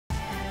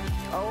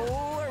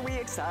Oh, are we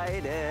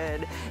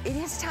excited? It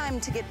is time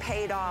to get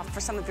paid off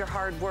for some of your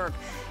hard work,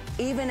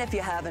 even if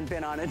you haven't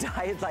been on a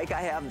diet like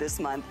I have this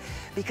month,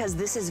 because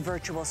this is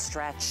virtual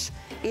stretch.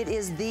 It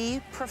is the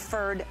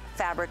preferred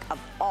fabric of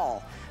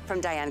all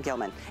from Diane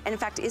Gilman. And in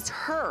fact, it's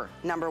her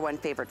 #1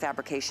 favorite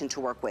fabrication to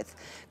work with,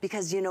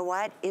 because you know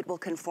what? It will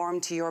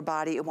conform to your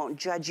body. It won't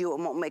judge you. It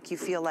won't make you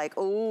feel like,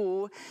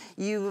 oh,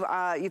 you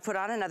put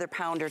on another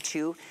pound or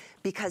two,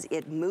 because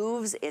it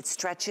moves, it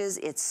stretches,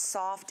 it's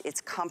soft,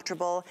 it's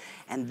comfortable,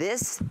 and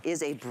this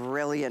is a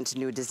brilliant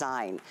new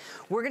design.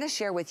 We're gonna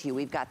share with you,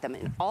 we've got them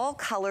in all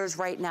colors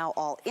right now,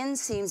 all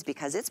inseams,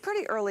 because it's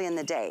pretty early in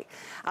the day.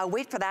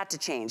 Wait for that to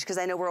change, because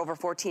I know we're over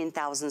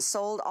 14,000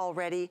 sold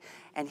already,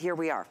 and here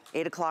we are,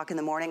 8 o'clock in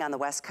the morning on the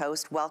West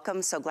Coast.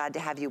 Welcome, so glad to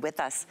have you with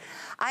us.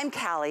 I'm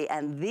Callie,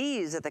 and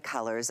these are the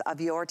colors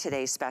of your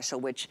today's special,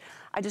 which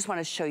I just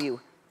wanna show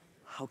you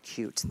how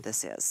cute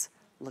this is.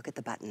 Look at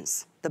the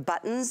buttons. The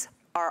buttons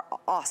are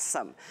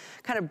awesome.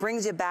 Kind of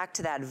brings you back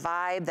to that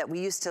vibe that we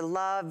used to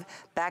love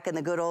back in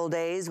the good old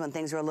days when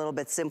things were a little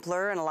bit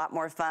simpler and a lot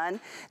more fun.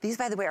 These,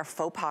 by the way, are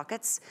faux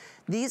pockets.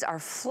 These are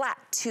flat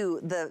to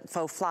the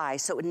faux fly,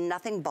 so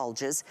nothing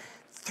bulges.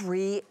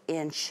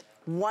 3-inch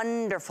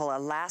wonderful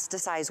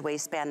elasticized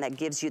waistband that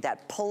gives you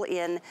that pull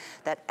in,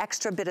 that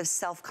extra bit of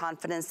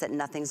self-confidence that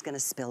nothing's gonna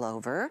spill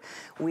over.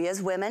 We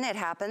as women, it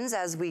happens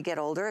as we get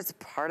older. It's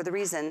part of the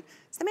reason,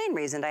 it's the main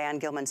reason Diane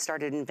Gilman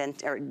started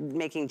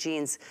making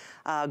jeans,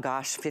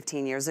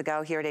 15 years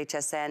ago here at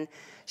HSN.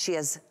 She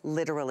has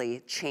literally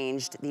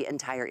changed the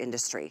entire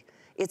industry.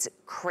 It's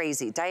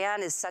crazy.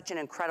 Diane is such an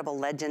incredible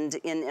legend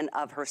in and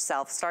of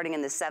herself, starting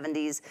in the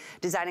 70s,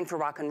 designing for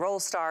rock and roll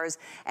stars,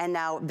 and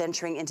now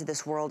venturing into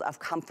this world of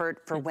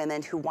comfort for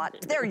women who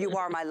want, there you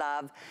are, my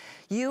love.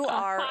 You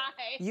are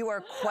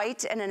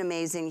quite an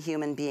amazing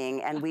human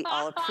being, and we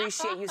all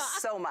appreciate you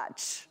so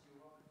much.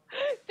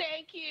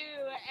 Thank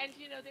you. And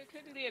you know, there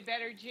couldn't be a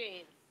better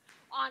jean,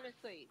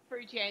 honestly,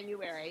 for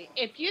January.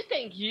 If you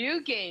think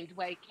you gained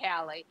weight,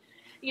 Callie,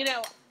 you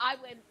know, I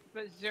went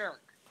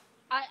berserk.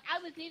 I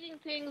was eating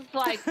things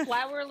like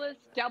flourless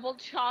double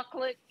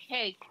chocolate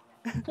cake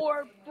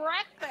for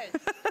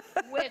breakfast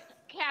with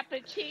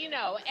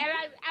cappuccino.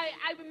 And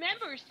I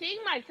remember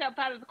seeing myself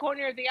out of the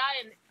corner of the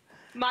eye in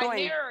my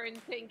mirror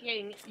and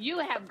thinking, you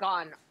have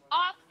gone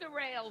off the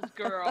rails,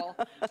 girl.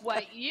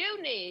 What you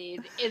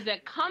need is a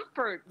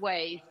comfort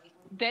waist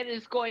that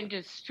is going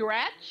to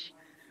stretch,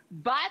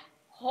 but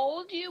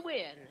hold you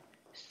in,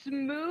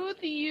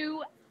 smooth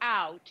you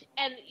out.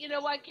 And you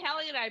know what,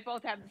 Callie and I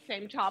both have the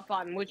same top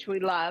on, which we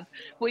love,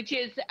 which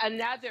is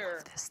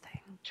another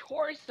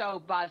torso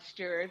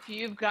buster if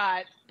you've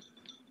got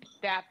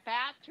that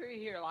fat through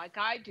here like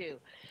I do.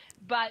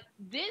 But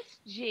this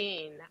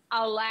jean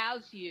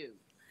allows you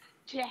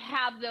to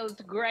have those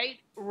great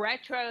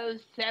retro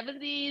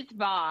 70s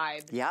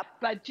vibes,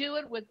 but do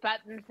it with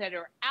buttons that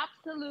are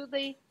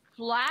absolutely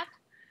flat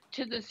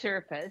to the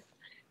surface,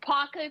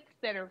 pockets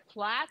that are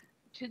flat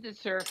to the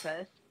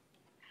surface,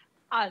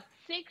 a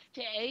 6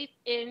 to 8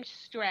 inch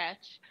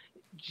stretch.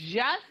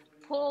 Just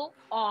pull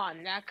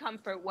on that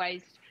comfort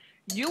waist.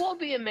 You will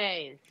be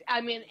amazed.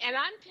 I mean, and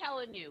I'm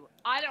telling you,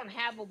 I don't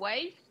have a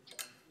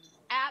waist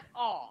at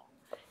all.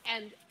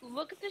 And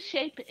look at the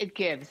shape it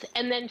gives.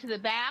 And then to the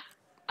back,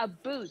 a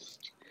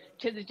boost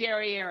to the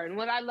derriere. And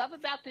what I love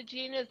about the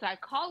jean is I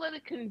call it a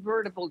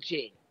convertible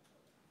jean.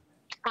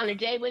 On a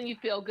day when you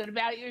feel good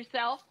about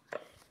yourself,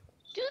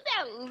 do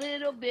that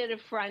little bit of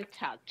front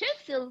tuck,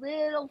 just a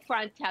little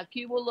front tuck.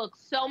 You will look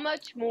so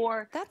much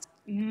more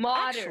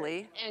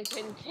modern and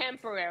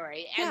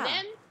contemporary. And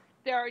then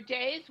there are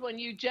days when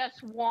you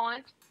just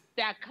want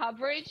that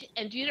coverage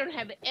and you don't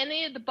have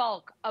any of the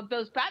bulk of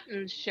those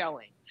buttons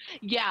showing.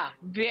 Yeah,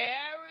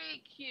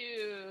 very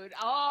cute.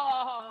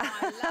 Oh,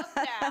 I love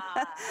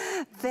that.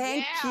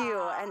 Thank you.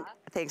 And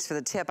thanks for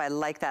the tip. I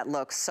like that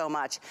look so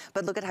much.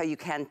 But look at how you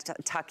can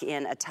tuck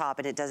in a top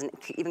and it doesn't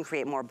even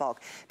create more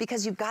bulk,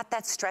 because you've got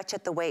that stretch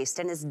at the waist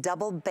and it's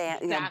double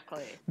band,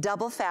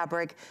 double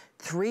fabric,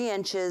 3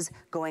 inches,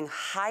 going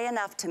high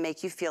enough to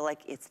make you feel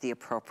like it's the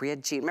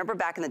appropriate jean. Remember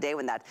back in the day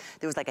when there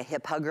was like a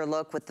hip hugger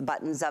look with the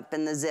buttons up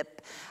and the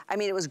zip? I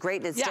mean, it was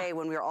great in its day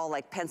when we were all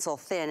like pencil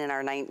thin in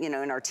our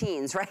in our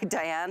teens, right,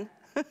 Diane?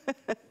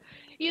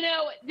 You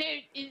know,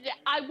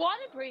 I want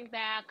to bring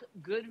back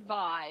good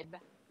vibe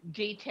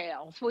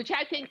details, which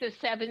I think the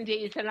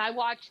 70s, and I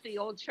watch the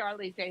old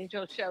Charlie's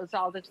Angel shows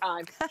all the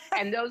time,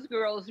 and those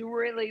girls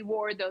really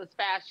wore those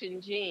fashion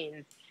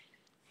jeans.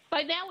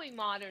 But now we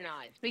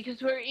modernize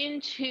because we're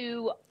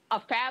into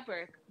a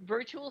fabric,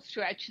 virtual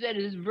stretch, that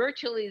is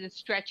virtually the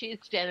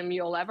stretchiest denim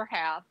you'll ever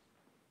have,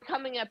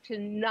 coming up to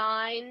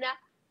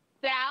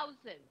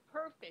 9,000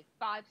 perfect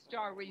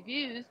 5-star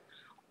reviews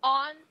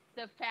on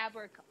the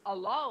fabric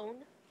alone.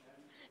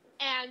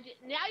 And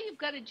now you've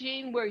got a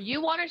jean where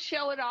you want to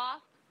show it off,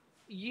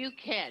 you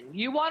can.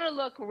 You want to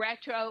look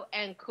retro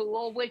and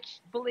cool, which,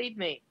 believe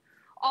me,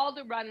 All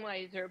the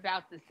runways are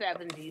about the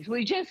 70s.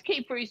 We just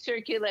keep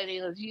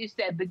recirculating, as you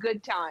said, the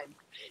good times,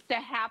 the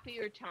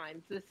happier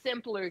times, the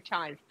simpler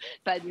times.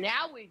 But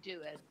now we do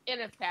it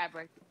in a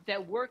fabric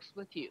that works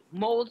with you,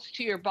 molds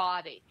to your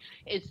body,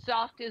 is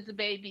soft as a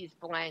baby's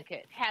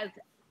blanket, has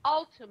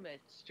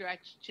ultimate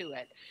stretch to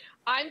it.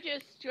 I'm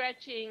just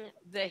stretching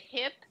the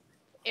hip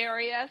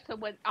area. So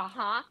when,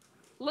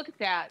 look at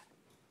that.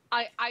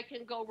 I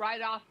can go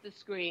right off the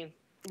screen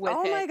with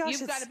Oh my it. gosh,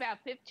 You've got about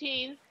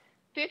 18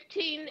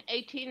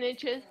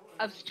 inches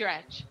of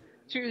stretch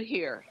through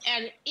here.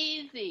 And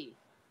easy,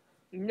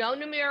 no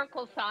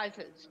numerical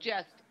sizes,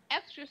 just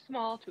extra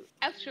small to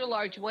extra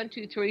large, 1,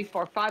 2, 3,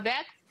 4, 5X.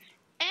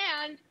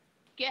 And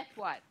guess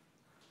what?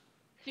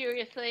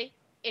 Seriously,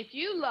 if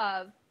you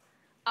love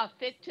a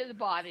fit to the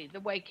body the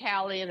way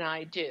Callie and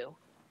I do,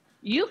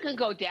 you can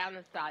go down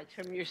a size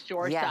from your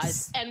store size.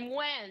 Yes. And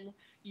when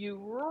you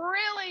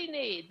really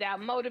need that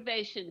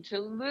motivation to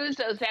lose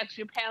those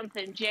extra pounds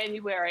in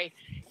January,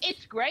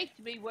 it's great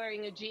to be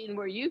wearing a jean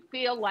where you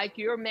feel like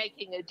you're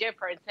making a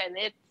difference and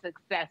it's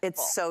successful.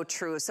 It's so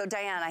true. So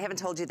Diane, I haven't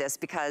told you this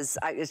because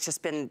it's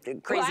just been a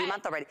crazy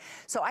month already.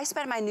 So I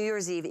spent my New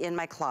Year's Eve in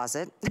my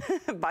closet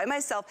by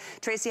myself.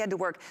 Tracy had to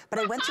work, but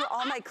I went through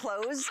all my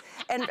clothes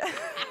and...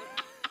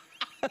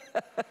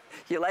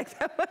 You like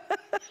that one?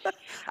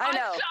 I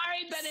know. I'm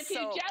sorry, but if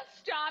you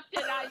just stopped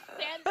and I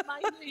spent my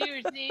New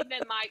Year's Eve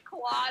in my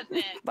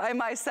closet by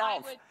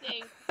myself, I would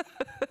think,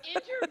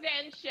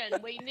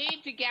 intervention. We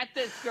need to get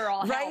this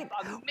girl help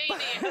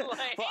immediately.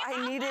 Well,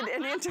 I needed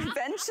an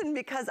intervention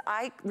because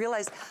I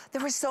realized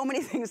there were so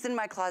many things in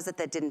my closet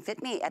that didn't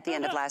fit me at the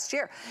end of last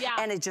year. Yeah.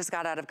 And it just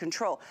got out of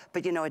control.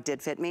 But you know, it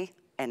did fit me.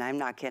 And I'm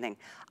not kidding.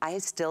 I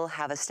still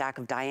have a stack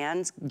of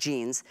Diane's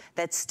jeans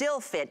that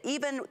still fit,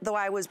 even though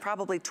I was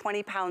probably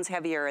 20 pounds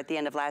heavier at the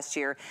end of last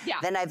year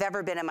than I've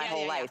ever been in my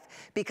whole life,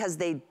 because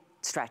they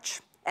stretch.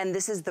 And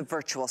this is the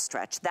virtual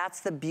stretch. That's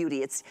the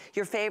beauty. It's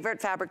your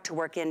favorite fabric to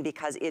work in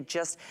because it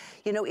just,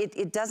 you know,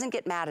 it doesn't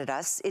get mad at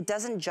us. It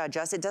doesn't judge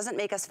us. It doesn't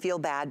make us feel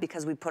bad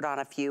because we put on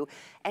a few.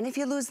 And if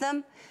you lose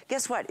them,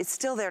 guess what? It's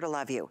still there to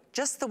love you,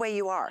 just the way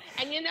you are.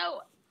 And you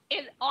know,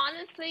 it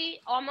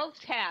honestly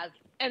almost has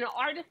an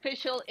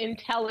artificial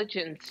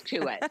intelligence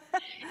to it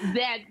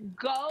that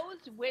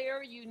goes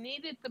where you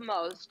need it the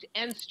most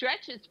and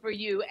stretches for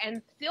you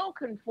and still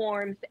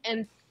conforms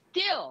and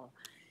still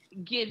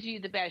gives you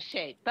the best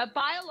shape. But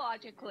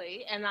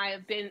biologically, and I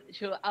have been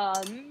to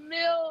a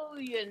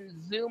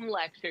million Zoom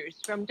lectures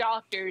from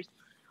doctors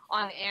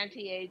on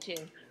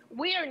anti-aging,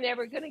 we are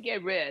never going to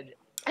get rid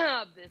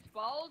of this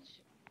bulge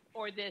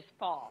or this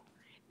fall.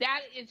 That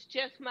is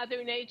just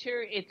Mother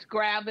Nature. It's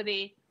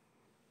gravity.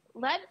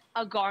 Let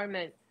a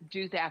garment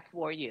do that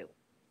for you.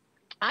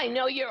 I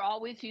know you're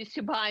always used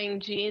to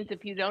buying jeans,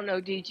 if you don't know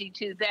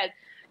DG2, that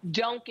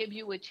don't give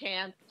you a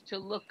chance to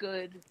look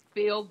good,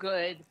 feel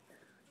good,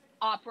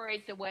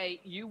 operate the way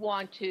you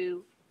want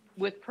to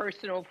with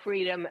personal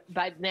freedom,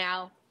 but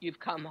now you've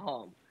come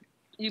home.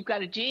 You've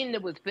got a jean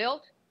that was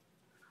built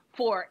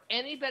for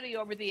anybody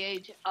over the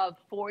age of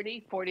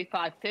 40,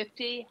 45,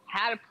 50,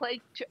 had a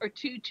plate or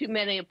two too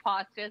many of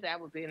pasta, that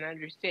would be an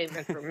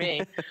understatement for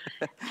me,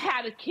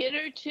 had a kid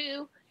or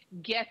two,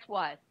 guess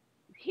what?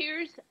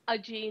 Here's a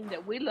jean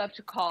that we love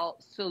to call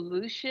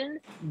solution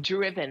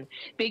driven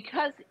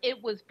because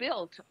it was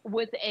built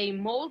with a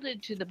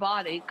molded to the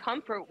body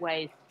comfort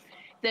waist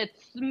that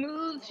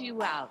smooths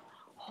you out,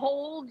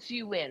 holds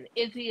you in,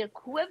 is the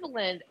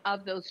equivalent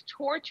of those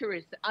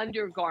torturous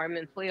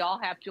undergarments we all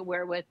have to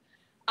wear with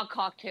a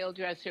cocktail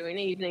dress or an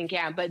evening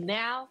gown, but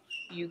now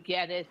you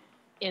get it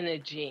in a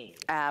jean.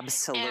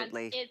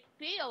 Absolutely. And it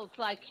feels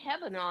like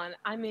heaven on.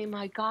 I mean,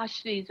 my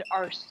gosh, these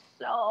are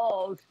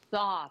so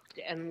soft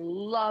and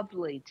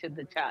lovely to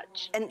the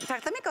touch. And in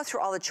fact, let me go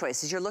through all the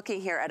choices. You're looking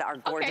here at our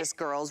gorgeous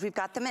girls. We've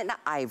got them in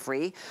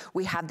ivory.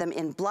 We have them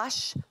in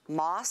blush,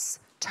 moss,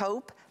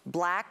 taupe,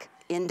 black,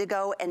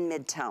 indigo, and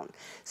mid-tone.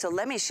 So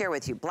let me share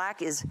with you,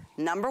 black is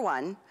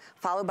 #1,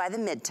 followed by the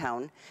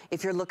mid-tone.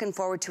 If you're looking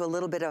forward to a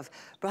little bit of,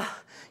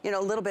 you know,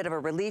 a little bit of a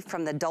relief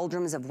from the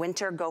doldrums of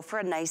winter, go for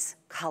a nice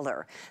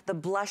color. The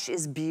blush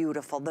is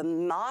beautiful. The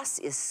moss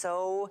is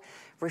so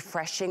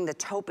refreshing. The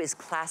taupe is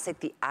classic.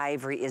 The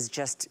ivory is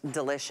just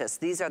delicious.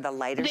 These are the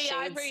lighter shades. The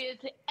ivory is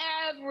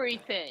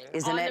everything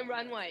on the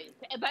runways,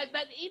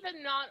 but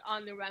even not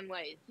on the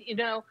runways. You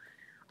know,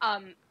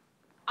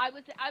 I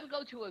would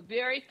go to a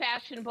very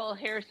fashionable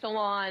hair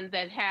salon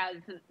that has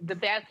the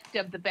best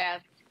of the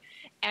best,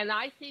 and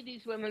I see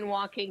these women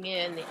walking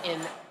in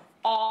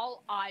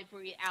all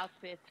ivory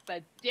outfits,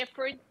 but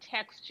different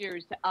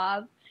textures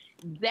of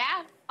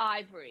that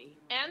ivory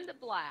and the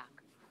black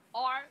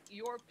are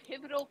your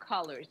pivotal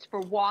colors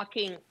for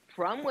walking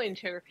from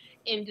winter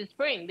into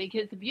spring,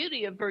 because the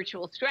beauty of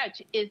virtual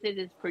stretch is it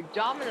is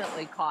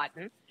predominantly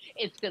cotton.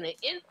 It's going to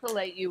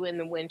insulate you in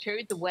the winter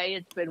the way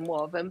it's been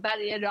woven, but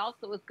it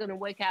also is going to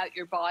wick out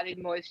your body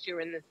moisture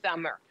in the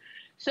summer.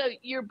 So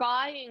you're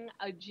buying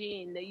a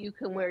jean that you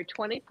can wear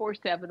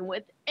 24/7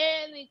 with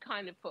any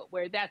kind of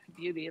footwear. That's the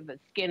beauty of a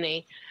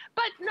skinny,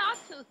 but not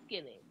so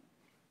skinny.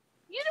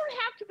 You don't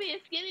have to be a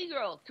skinny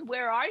girl to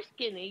wear our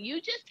skinny. You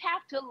just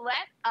have to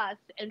let us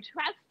and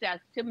trust us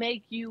to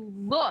make you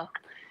look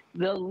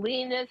the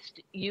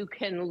leanest you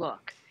can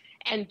look,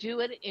 and do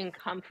it in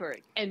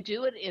comfort and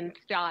do it in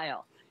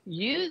style.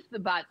 Use the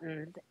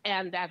buttons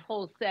and that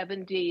whole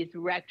 70s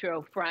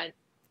retro front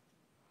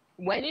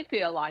when you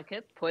feel like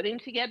it, putting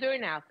together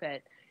an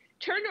outfit,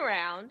 turn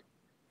around,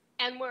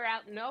 and we're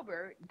out and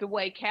over the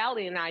way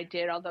Callie and I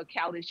did, although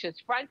Callie's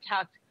just front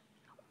tucked.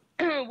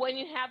 When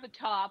you have a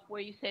top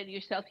where you say to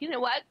yourself, you know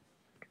what,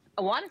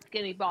 I want a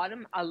skinny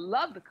bottom. I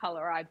love the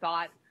color I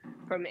bought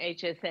from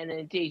HSN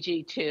and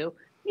DG2.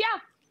 Yeah,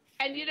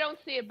 and you don't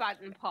see a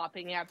button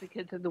popping out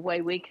because of the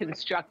way we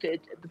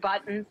constructed the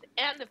buttons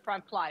and the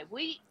front ply.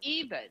 We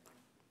even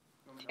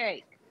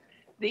take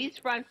these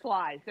front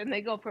plies and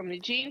they go from the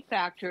jean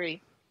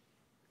factory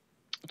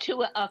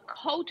to a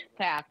coat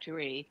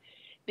factory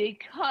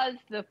because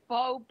the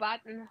faux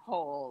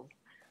buttonholes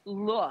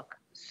look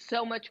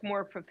so much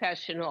more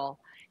professional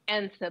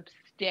and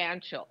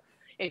substantial.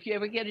 If you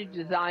ever get a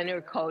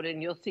designer coat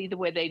and you'll see the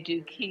way they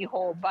do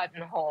keyhole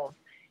buttonholes,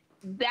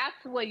 that's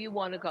the way you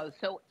want to go.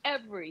 So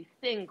every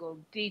single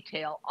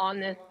detail on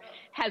this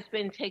has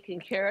been taken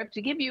care of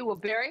to give you a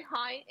very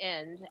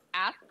high-end,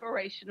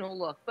 aspirational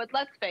look. But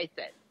let's face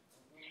it,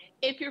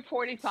 if you're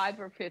 45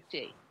 or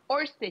 50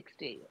 or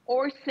 60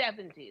 or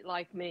 70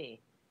 like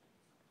me,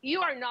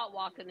 you are not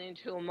walking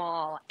into a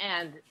mall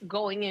and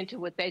going into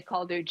what they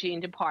call their jean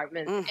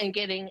departments and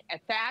getting a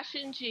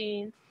fashion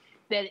jean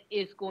that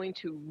is going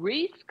to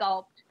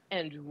resculpt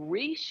and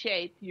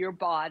reshape your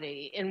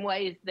body in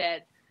ways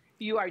that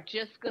you are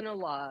just going to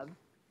love,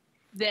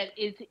 that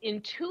is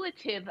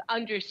intuitive,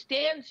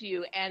 understands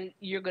you, and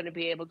you're going to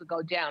be able to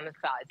go down a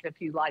size if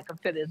you like a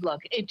fitted look.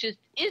 It just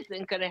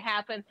isn't going to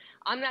happen.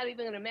 I'm not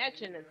even going to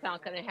mention it's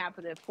not going to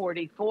happen at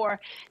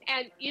 44.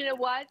 And you know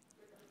what?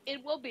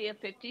 It will be a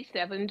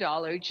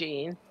 $57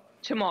 jean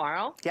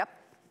tomorrow. Yep.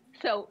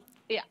 So,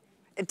 yeah.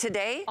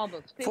 Today,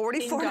 almost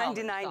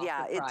 $44.99.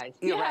 Yeah,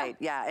 you're right.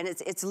 Yeah, and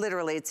it's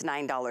literally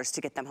 $9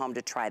 to get them home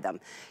to try them.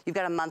 You've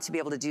got a month to be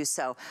able to do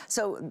so.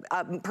 So,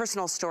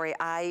 personal story.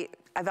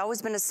 I've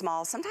always been a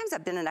small. Sometimes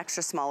I've been an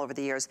extra small over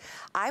the years.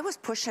 I was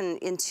pushing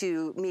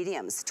into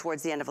mediums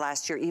towards the end of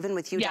last year, even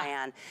with you,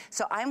 Diane.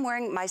 So I'm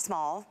wearing my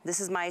small. This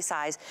is my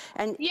size,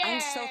 and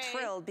I'm so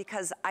thrilled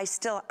because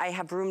I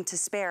have room to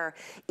spare,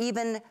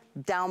 even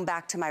down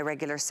back to my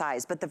regular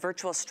size. But the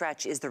virtual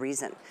stretch is the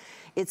reason.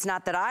 It's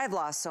not that I've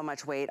lost so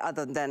much weight,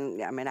 other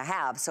than, I mean, I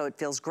have, so it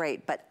feels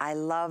great, but I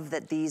love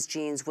that these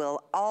jeans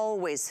will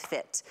always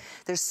fit.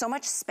 There's so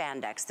much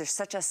spandex. There's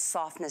such a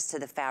softness to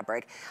the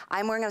fabric.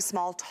 I'm wearing a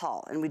small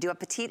tall, and we do a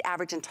petite,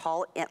 average, and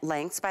tall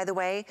lengths, by the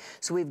way,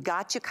 so we've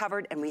got you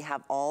covered, and we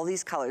have all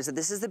these colors. And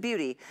this is the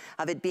beauty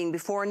of it being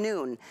before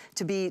noon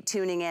to be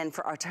tuning in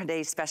for our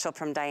today's special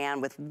from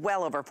Diane with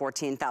well over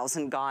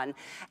 14,000 gone,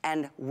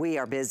 and we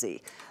are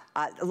busy.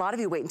 A lot of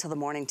you wait until the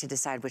morning to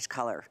decide which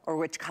color or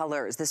which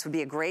colors. This would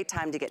be a great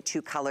time to get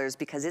 2 colors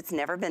because it's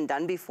never been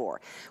done before.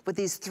 With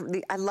these,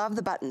 I love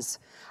the buttons.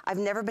 I've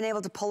never been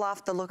able to pull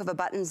off the look of a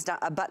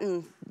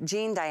button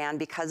jean, Diane,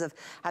 because of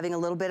having a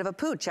little bit of a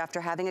pooch after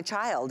having a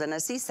child and a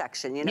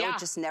C-section. You know, it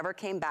just never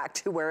came back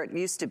to where it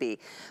used to be.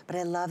 But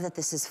I love that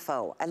this is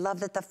faux. I love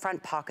that the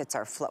front pockets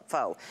are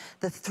faux.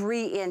 The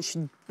 3-inch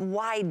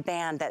wide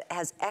band that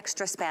has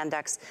extra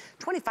spandex,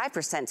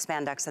 25%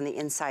 spandex on the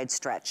inside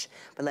stretch.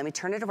 But let me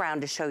turn it around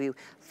to show you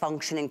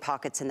functioning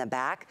pockets in the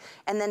back.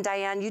 And then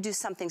Diane, you do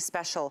something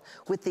special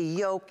with the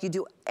yoke. You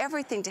do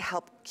everything to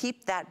help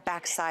keep that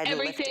backside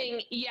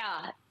lifted.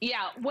 Yeah.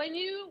 When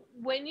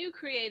you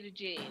create a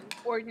jean,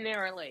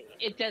 ordinarily,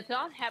 it does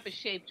not have a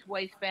shaped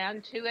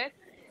waistband to it.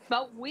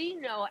 But we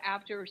know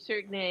after a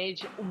certain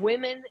age,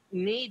 women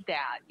need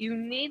that. You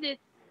need it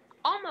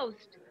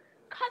almost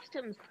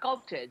custom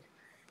sculpted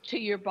to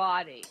your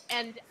body.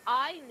 And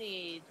I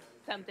need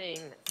something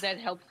that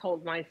helps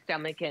hold my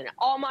stomach in.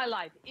 All my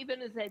life,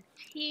 even as a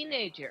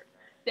teenager,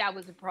 that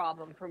was a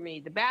problem for me.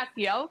 The back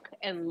yoke,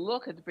 and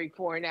look at the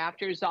before and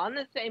afters on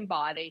the same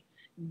body,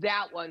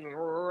 that one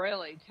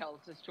really tells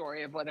the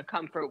story of what a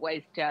comfort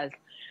waist does.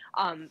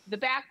 The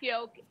back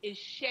yoke is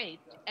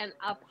shaped and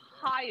up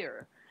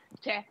higher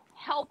to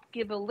help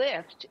give a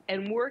lift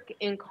and work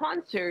in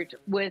concert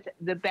with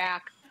the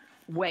back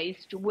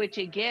waist, which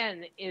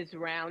again is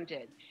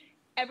rounded.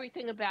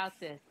 Everything about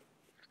this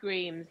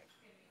screams,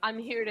 I'm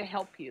here to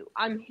help you.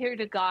 I'm here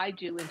to guide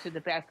you into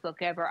the best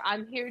look ever.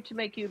 I'm here to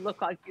make you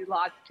look like you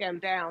lost 10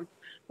 pounds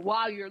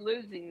while you're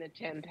losing the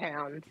 10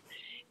 pounds.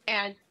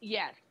 And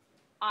yes,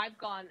 I've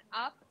gone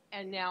up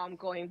and now I'm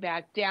going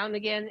back down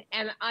again,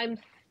 and I'm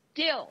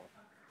still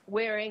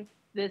wearing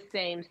the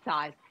same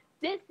size.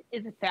 This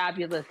is a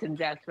fabulous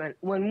investment.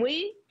 When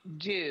we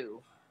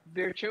do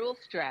virtual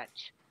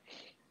stretch,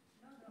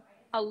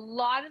 a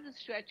lot of the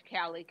stretch,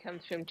 Callie,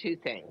 comes from 2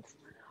 things.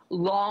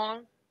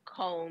 Long,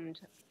 combed,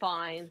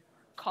 fine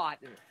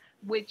cotton,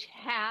 which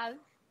has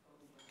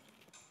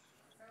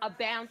a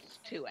bounce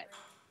to it,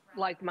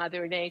 like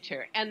Mother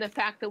Nature. And the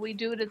fact that we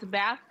do it as a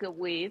basket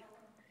weave,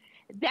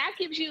 that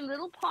gives you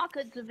little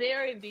pockets of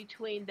air in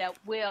between that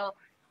will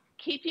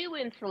keep you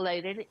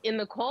insulated in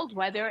the cold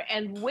weather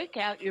and wick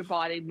out your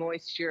body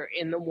moisture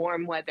in the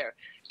warm weather.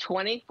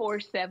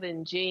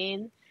 24/7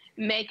 jean.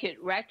 Make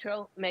it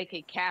retro, make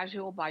it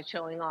casual by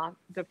showing off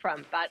the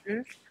front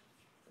buttons.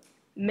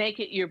 Make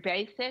it your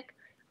basic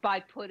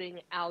by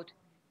putting out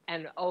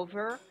and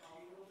over.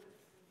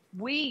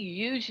 We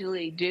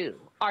usually do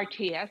our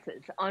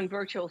TSs on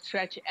virtual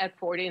stretch at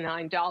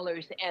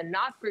 $49, and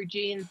not for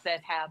jeans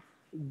that have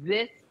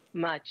this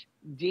much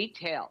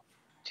detail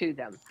to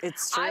them.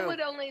 It's true. I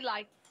would only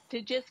like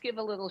to just give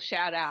a little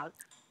shout out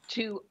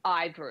to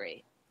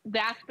ivory.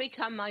 That's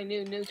become my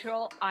new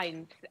neutral.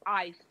 I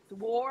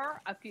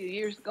swore a few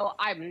years ago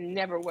I'm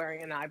never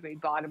wearing an ivory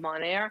bottom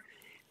on air,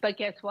 but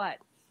guess what?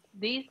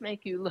 These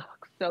make you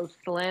look so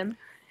slim.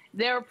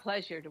 They're a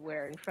pleasure to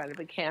wear in front of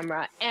a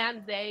camera,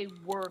 and they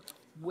work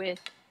with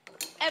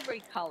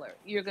every color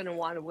you're going to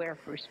want to wear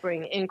for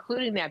spring,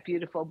 including that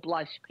beautiful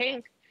blush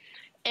pink,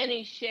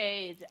 any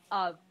shade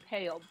of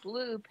pale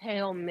blue,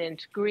 pale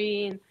mint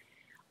green.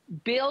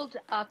 Build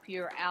up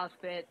your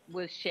outfit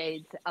with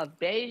shades of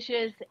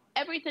beiges.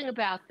 Everything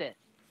about this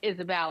is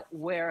about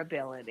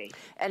wearability.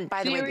 And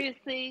by the way,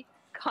 seriously,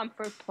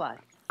 comfort plus.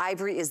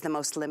 Ivory is the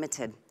most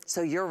limited.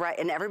 So you're right,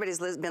 and everybody's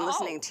been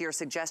listening to your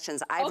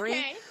suggestions.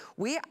 Ivory,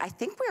 I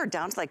think we are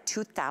down to like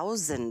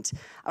 2,000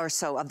 or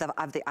so of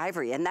the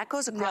ivory, and that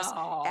goes across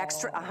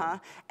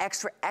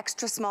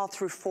extra small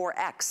through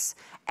 4X,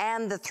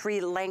 and the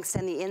 3 lengths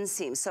and the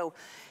inseam. So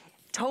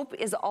taupe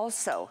is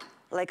also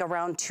like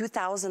around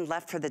 2,000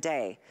 left for the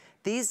day.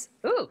 These,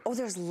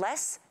 there's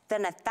less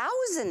than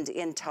 1,000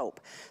 in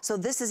taupe. So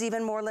this is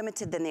even more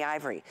limited than the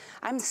ivory.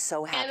 I'm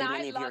so happy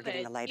many of you are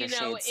getting the lighter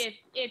shades.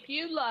 If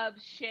you love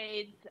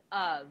shades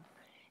of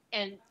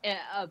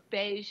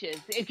beiges,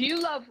 if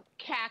you love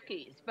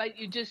khakis, but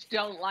you just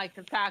don't like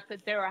the fact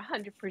that they're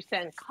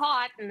 100%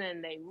 cotton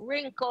and they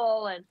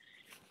wrinkle, and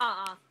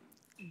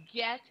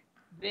get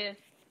this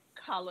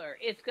color.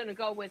 It's going to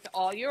go with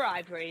all your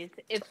ivories.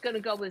 It's going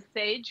to go with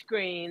sage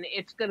green.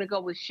 It's going to go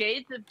with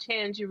shades of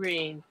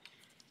tangerine.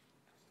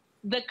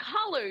 The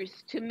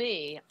colors, to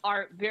me,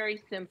 are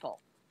very simple.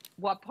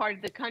 What part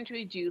of the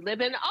country do you live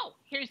in? Oh,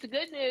 here's the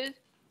good news.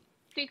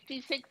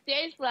 66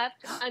 days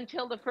left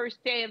until the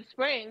first day of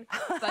spring.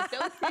 But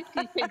those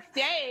 66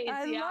 days,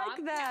 I'm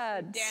counting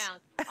down.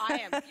 I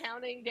am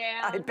counting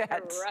down. I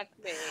bet. Trust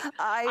me.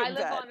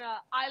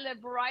 I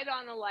live right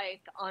on a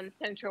lake on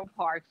Central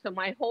Park, so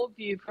my whole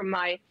view from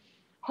my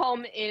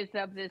home is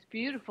of this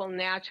beautiful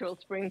natural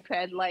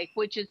spring-fed lake,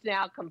 which is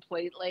now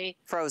completely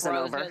frozen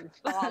over.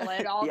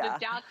 Solid. All the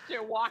ducks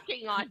are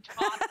walking on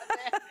top of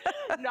it,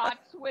 not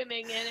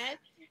swimming in it.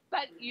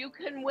 But you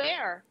can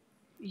wear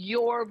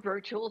your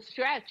virtual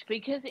stretch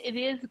because it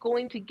is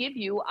going to give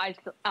you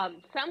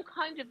some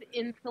kind of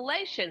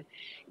insulation.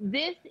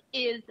 This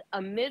is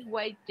a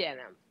mid-weight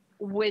denim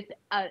with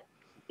an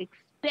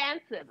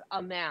expansive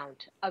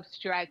amount of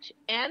stretch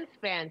and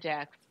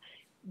spandex,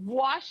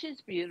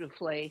 washes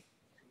beautifully.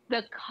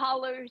 The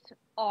colors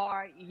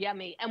are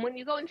yummy. And when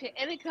you go into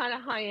any kind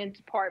of high-end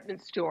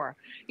department store,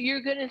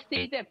 you're going to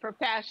see that for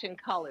fashion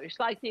colors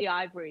like the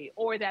ivory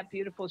or that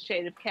beautiful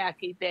shade of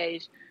khaki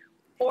beige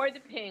or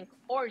the pink,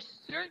 or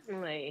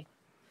certainly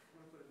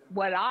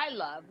what I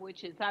love,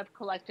 which is I've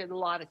collected a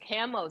lot of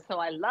camo, so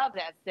I love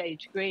that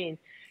sage green.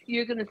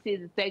 You're going to see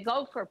that they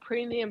go for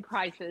premium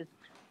prices.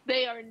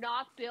 They are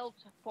not built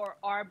for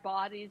our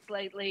bodies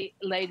lately,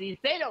 ladies.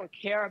 They don't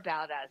care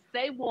about us.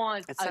 They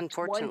want a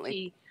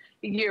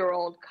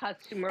 20-year-old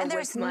customer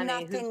with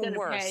money who's going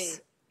to pay.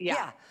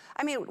 Yeah.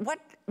 I mean, what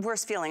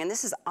worse feeling, and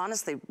this is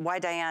honestly why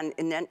Diane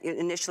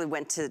initially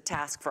went to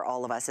task for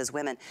all of us as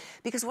women,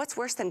 because what's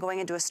worse than going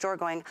into a store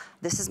going,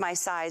 this is my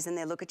size, and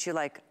they look at you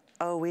like,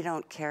 oh, we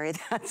don't carry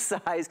that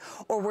size.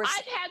 Or worse.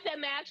 I've had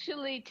them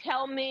actually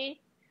tell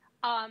me,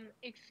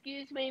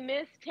 excuse me,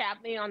 miss,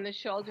 tap me on the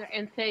shoulder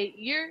and say,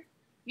 you're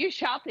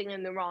shopping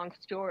in the wrong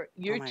store.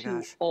 You're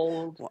too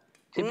old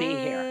to be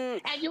here.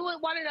 And you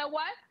would want to know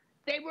what?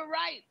 They were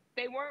right.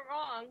 They weren't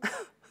wrong.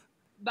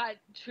 But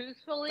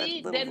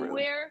truthfully, then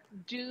where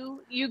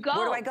do you go?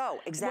 Where do I go?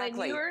 Exactly.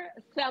 When you're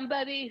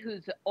somebody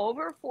who's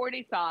over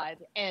 45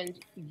 and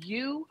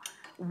you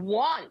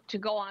want to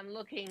go on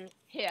looking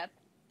hip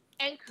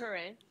and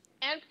current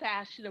and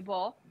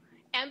fashionable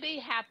and be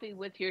happy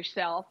with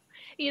yourself,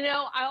 you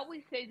know, I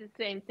always say the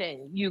same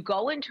thing. You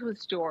go into a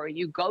store,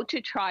 you go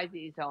to try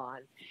these on,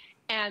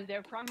 and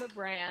they're from a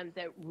brand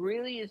that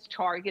really is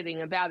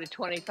targeting about a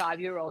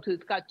 25-year-old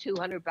who's got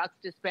 $200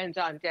 to spend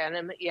on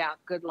denim. Yeah,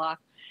 good luck.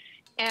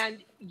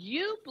 And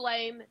you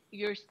blame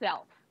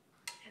yourself.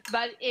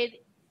 But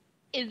it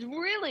is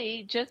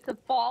really just the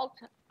fault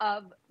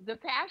of the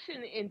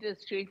fashion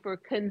industry for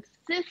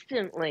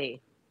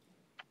consistently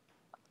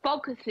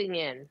focusing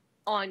in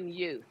on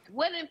youth.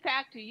 When in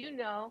fact, do you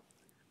know,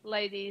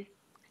 ladies,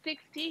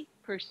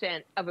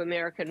 60% of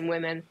American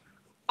women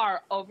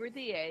are over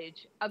the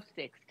age of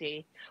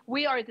 60.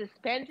 We are the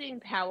spending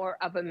power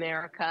of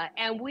America,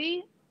 and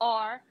we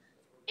are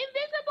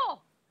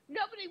invisible.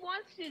 Nobody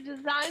wants to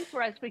design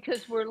for us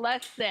because we're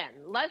less than.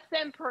 Less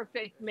than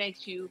perfect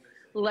makes you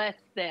less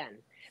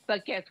than.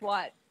 But guess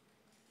what?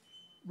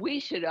 We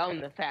should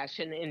own the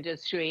fashion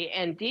industry,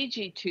 and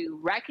DG2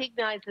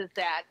 recognizes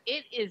that.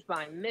 It is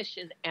my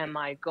mission and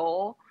my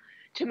goal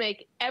to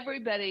make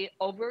everybody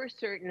over a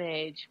certain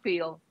age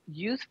feel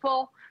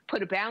youthful,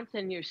 put a bounce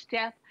in your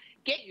step,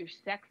 get your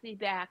sexy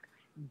back,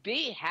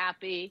 be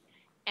happy,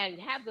 and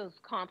have those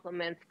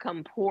compliments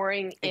come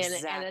pouring in,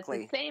 and at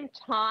the same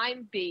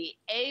time be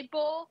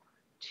able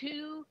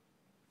to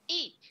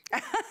eat.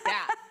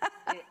 That.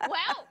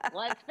 Well,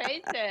 let's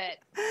face it.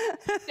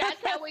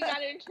 That's how we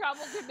got in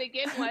trouble to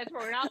begin with.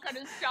 We're not going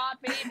to stop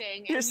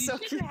eating, and you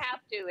shouldn't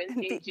have to in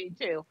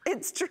DG2.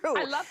 It's true.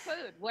 I love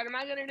food. What am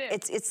I going to do?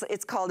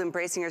 It's called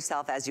embracing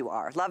yourself as you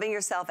are, loving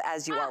yourself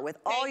as you are, with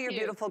all your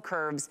beautiful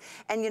curves.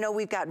 And you know,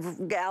 we've got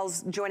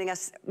gals joining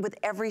us with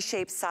every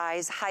shape,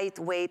 size, height,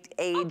 weight,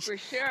 age. For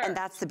sure. And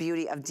that's the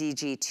beauty of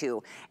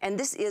DG2. And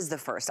this is the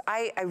first.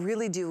 I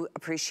really do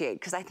appreciate,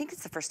 because I think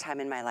it's the first time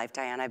in my life,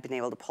 Diane, I've been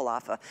able to pull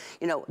off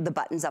the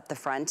buttons up the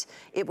front.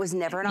 It was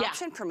never an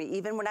option for me,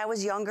 even when I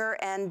was younger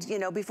and,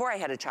 before I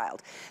had a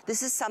child.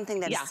 This is something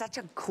that is such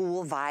a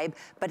cool vibe,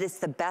 but it's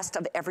the best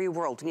of every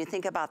world. When you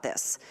think about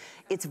this,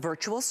 it's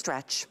virtual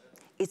stretch,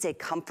 it's a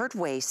comfort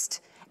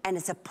waist, and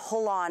it's a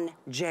pull-on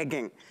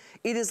jegging.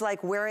 It is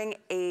like wearing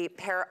a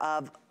pair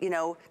of,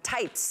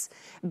 tights,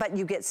 but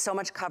you get so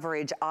much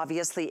coverage.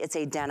 Obviously, it's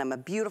a denim, a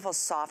beautiful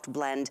soft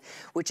blend,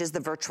 which is the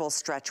virtual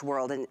stretch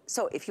world. And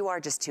so if you are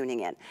just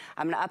tuning in,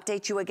 I'm gonna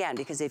update you again,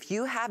 because if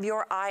you have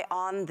your eye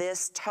on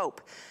this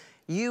taupe,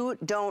 you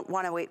don't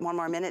wanna wait one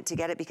more minute to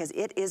get it, because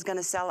it is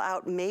gonna sell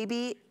out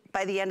maybe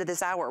by the end of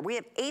this hour. We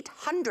have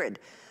 800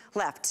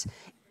 left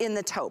in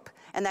the taupe.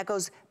 And that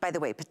goes, by the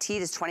way,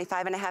 petite is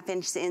 25.5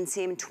 inches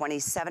inseam,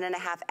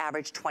 27.5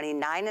 average,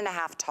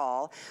 29.5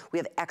 tall. We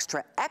have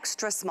extra,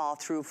 extra small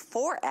through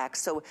 4X,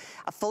 so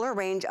a fuller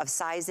range of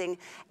sizing.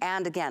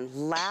 And again,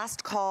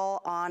 last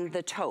call on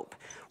the taupe.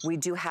 We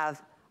do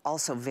have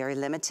also very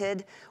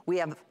limited. We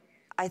have,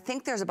 I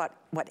think there's about,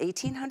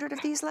 1,800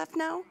 of these left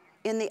now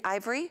in the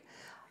ivory.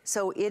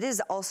 So it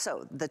is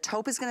also, the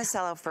taupe is gonna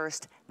sell out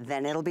first,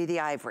 then it'll be the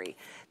ivory.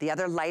 The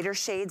other lighter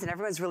shades, and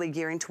everyone's really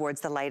gearing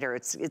towards the lighter.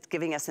 It's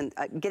giving us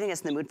getting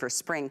us in the mood for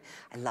spring.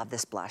 I love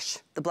this blush.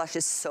 The blush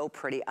is so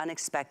pretty,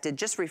 unexpected,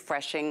 just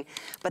refreshing.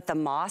 But the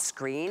moss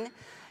green,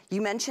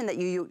 you mentioned that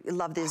you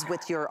love these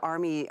with your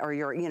army or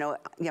your,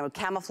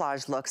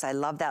 camouflage looks. I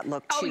love that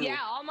look too. Oh yeah,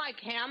 all my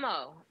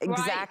camo.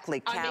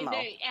 Exactly, right. camo.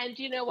 I mean, and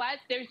you know what?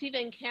 There's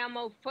even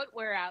camo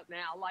footwear out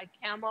now, like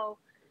camo,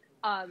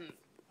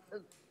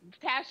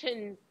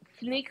 fashion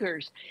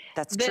sneakers.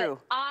 That's true.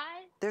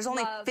 There's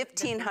only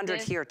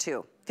 1,500 here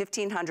too.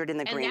 1,500 in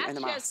the green, in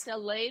the moss.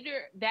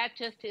 That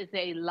just is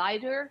a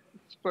lighter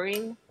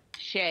spring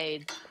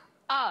shade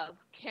of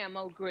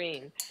camo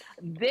green.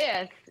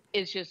 This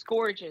is just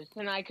gorgeous,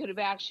 and I could have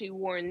actually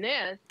worn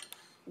this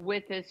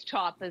with this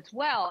top as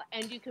well,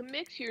 and you can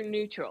mix your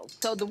neutrals.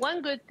 So the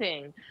one good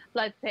thing,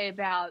 let's say,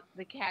 about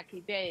the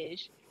khaki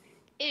beige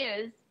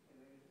is,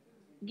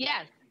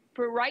 yes,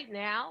 for right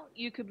now,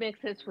 you could mix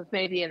this with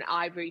maybe an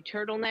ivory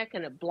turtleneck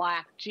and a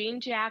black jean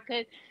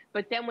jacket.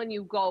 But then when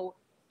you go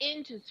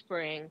into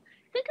spring,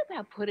 think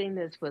about putting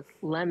this with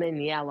lemon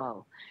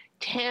yellow,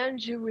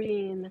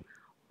 tangerine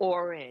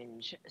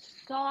orange,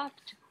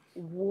 soft,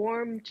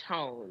 warm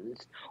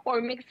tones,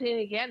 or mixing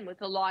again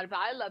with a lot of,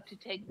 I love to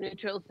take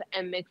neutrals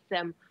and mix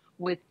them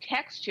with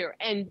texture.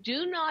 And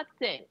do not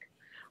think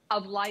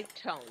of light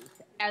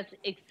tones as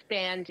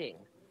expanding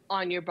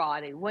on your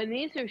body. When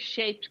these are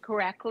shaped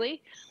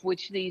correctly,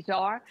 which these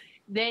are,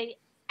 they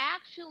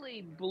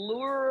actually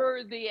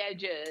blur the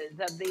edges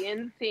of the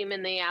inseam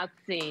and the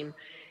outseam,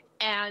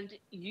 and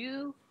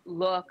you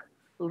look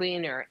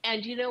leaner.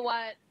 And you know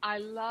what? I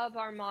love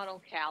our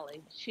model,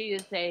 Callie. She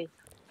is a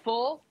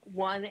full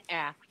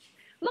 1X.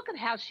 Look at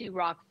how she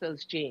rocks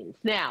those jeans.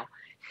 Now,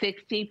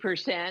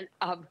 60%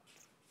 of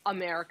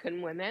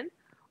American women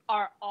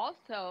are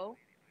also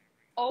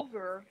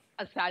over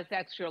a size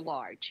extra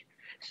large.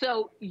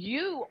 So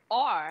you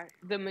are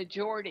the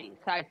majority,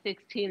 size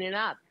 16 and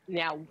up.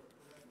 Now,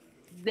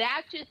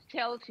 that just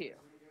tells you,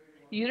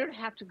 you don't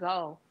have to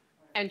go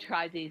and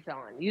try these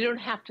on. You don't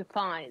have to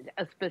find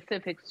a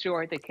specific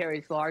store that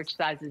carries large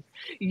sizes.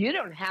 You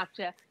don't have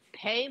to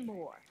pay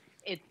more.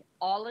 It's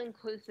all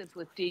inclusive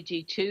with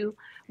DG2.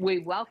 We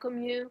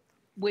welcome you.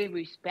 We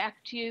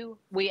respect you.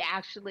 We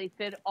actually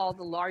fit all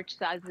the large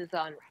sizes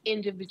on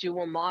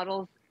individual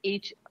models,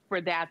 each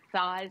for that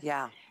size.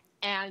 Yeah.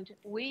 And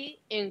we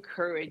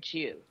encourage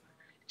you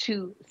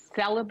to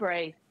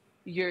celebrate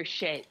your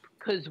shape,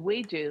 because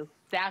we do.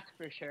 That's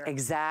for sure.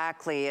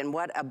 Exactly, and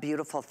what a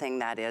beautiful thing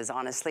that is,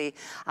 honestly.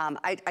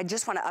 I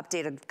just want to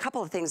update a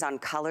couple of things on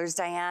colors,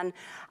 Diane.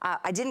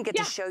 I didn't get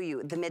to show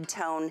you the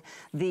mid-tone,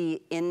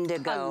 the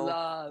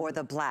indigo, or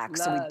the black.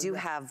 So we do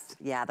have,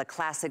 the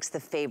classics, the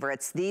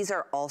favorites. These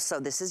are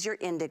also, this is your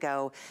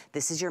indigo,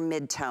 this is your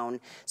mid-tone.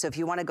 So if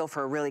you want to go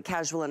for a really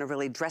casual and a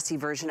really dressy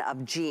version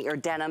of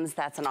denims,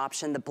 that's an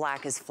option. The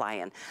black is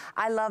flying.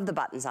 I love the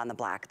buttons on the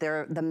black.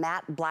 They're the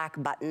matte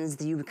black buttons.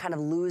 You kind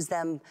of lose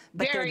them,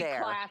 but they're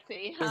there. Very classy.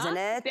 classy, huh? Isn't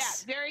it?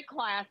 Yeah, very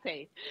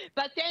classy.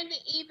 But then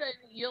even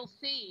you'll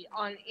see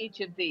on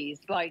each of these,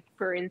 like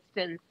for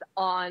instance,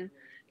 on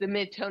the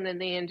mid-tone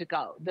and the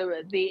indigo.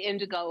 The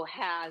indigo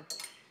has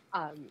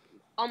um,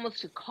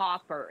 almost a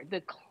copper,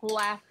 the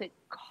classic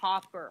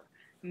copper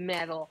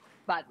metal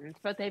buttons,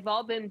 but they've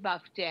all been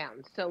buffed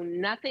down. So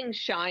nothing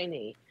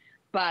shiny,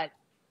 but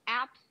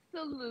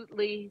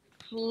absolutely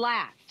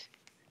flat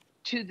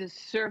to the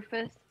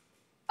surface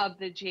of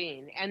the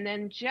jean. And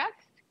then just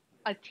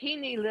a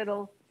teeny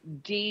little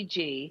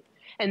DG.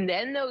 And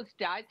then those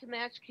dyed to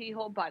match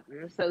keyhole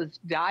buttons, those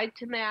dyed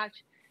to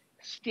match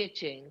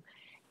stitching.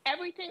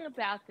 Everything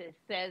about this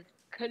says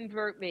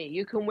convert me.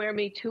 You can wear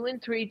me 2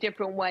 and 3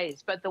 different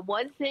ways. But the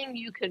one thing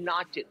you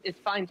cannot do is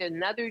find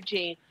another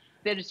jean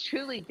that is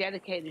truly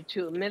dedicated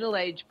to a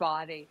middle-aged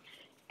body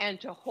and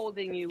to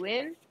holding you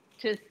in,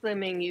 to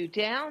slimming you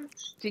down,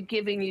 to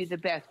giving you the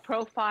best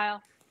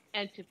profile,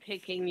 and to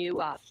picking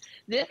you up.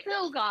 This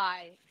little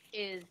guy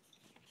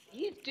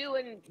he's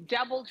doing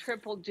double,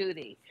 triple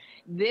duty.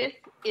 This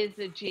is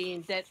a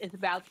jean that is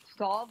about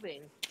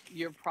solving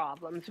your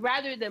problems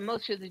rather than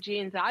most of the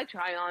jeans I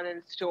try on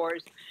in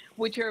stores,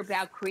 which are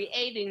about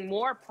creating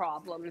more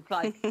problems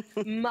like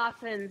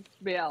muffin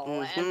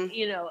spill and,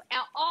 you know,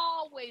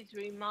 always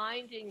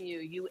reminding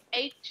you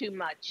ate too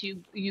much,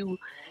 you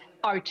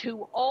are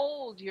too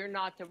old, you're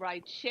not the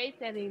right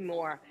shape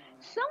anymore.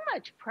 So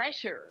much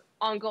pressure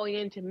on going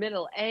into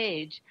middle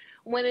age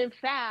when in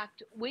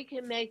fact we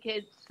can make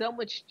it so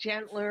much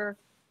gentler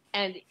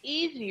and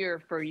easier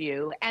for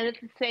you, and at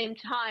the same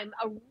time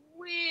a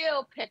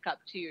real pickup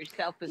to your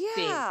self-esteem.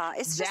 Yeah,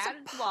 it's just a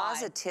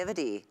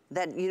positivity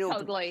that, you know,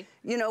 totally.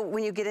 You know,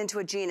 when you get into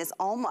a jean, it's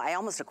almost, I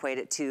almost equate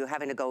it to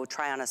having to go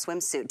try on a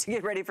swimsuit to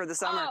get ready for the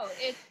summer. Oh,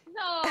 it's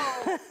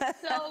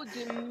so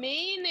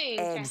demeaning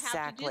to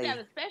have to do that,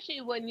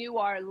 especially when you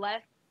are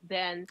less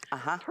than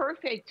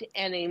perfect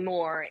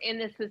anymore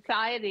in a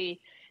society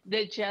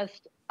that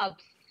just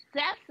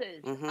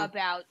obsesses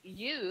about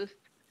youth.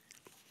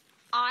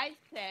 I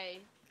say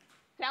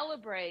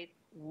celebrate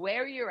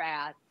where you're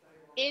at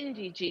in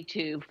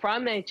DG2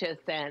 from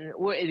HSN.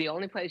 We're the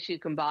only place you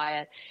can buy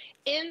it.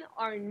 In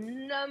our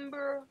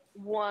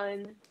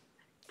 #1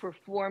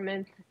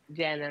 performance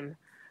denim,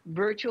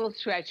 virtual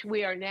stretch,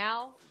 we are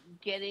now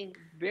getting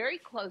very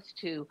close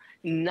to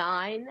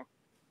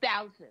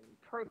 9,000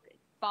 perfect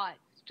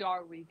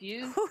 5-star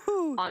reviews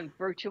on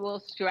virtual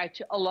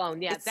stretch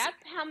alone. Yeah,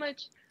 that's how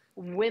much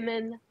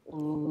women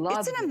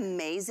love it. It's an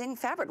amazing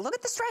fabric. Look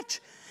at the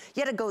stretch.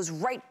 Yet it goes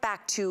right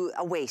back to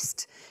a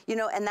waist, you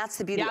know, and that's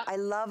the beauty. I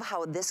love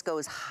how this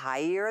goes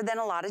higher than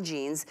a lot of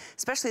jeans,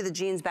 especially the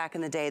jeans back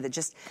in the day that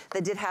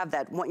did have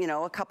that one, you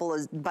know, a couple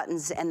of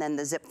buttons and then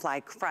the zip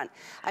fly front.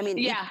 I mean,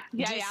 do you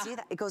see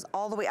that? It goes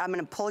all the way. I'm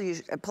going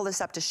to pull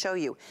this up to show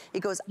you.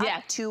 It goes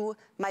up to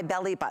my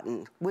belly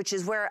button, which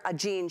is where a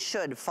jean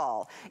should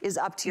fall, is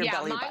up to your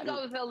belly button. Yeah,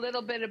 mine goes a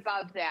little bit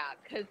above that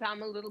because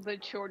I'm a little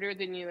bit shorter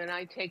than you and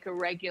I take a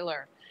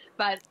regular.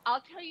 But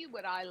I'll tell you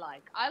what I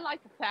like. I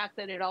like the fact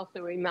that it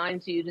also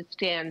reminds you to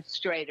stand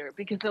straighter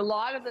because a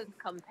lot of us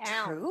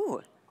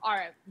compound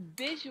our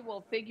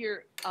visual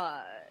figure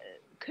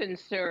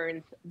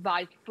concerns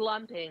by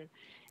slumping.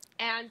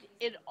 And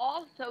it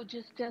also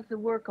just does the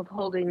work of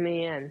holding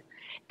me in.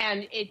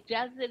 And it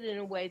does it in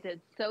a way that's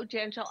so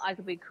gentle. I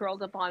could be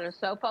curled up on a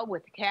sofa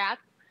with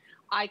cats.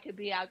 I could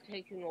be out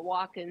taking a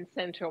walk in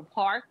Central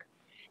Park.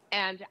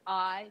 And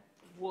I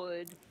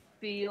would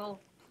feel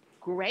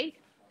great,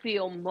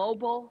 feel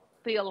mobile,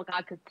 feel like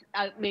I could,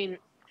 I mean,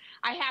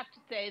 I have to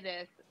say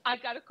this. I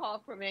got a call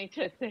from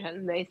HSN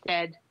and they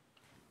said,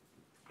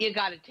 you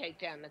got to take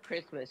down the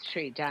Christmas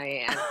tree,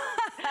 Diane.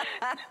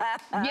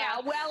 Yeah,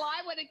 well,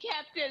 I would have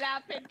kept it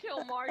up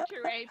until March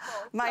or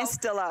April. Mine's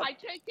still up. I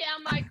took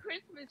down my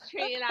Christmas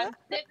tree and I'm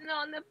sitting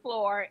on the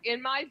floor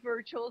in my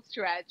virtual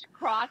stretch,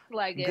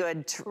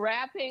 cross-legged,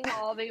 wrapping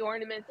all the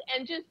ornaments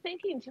and just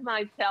thinking to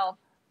myself,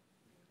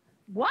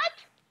 what?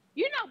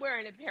 You're not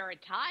wearing a pair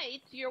of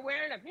tights. You're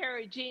wearing a pair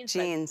of jeans.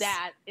 But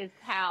that is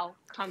how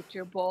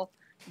comfortable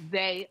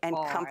they are. And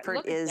comfort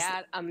Look at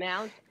that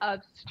amount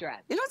of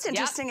stretch. You know what's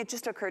interesting? It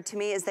just occurred to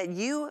me is that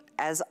you,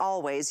 as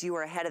always, you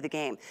are ahead of the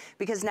game.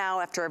 Because now,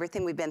 after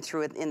everything we've been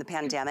through in the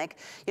pandemic,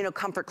 you know,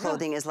 comfort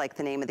clothing is like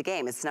the name of the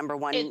game. It's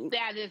 #1.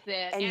 That is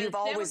it. And you've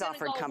always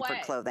offered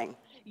comfort clothing.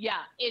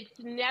 Yeah, it's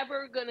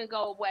never going to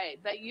go away.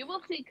 But you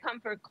will see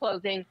comfort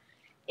clothing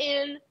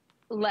in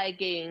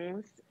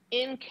leggings,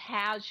 in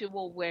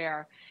casual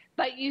wear,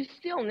 but you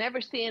still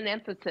never see an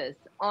emphasis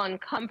on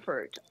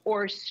comfort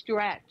or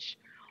stretch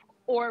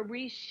or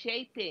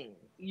reshaping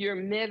your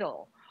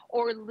middle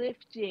or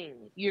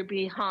lifting your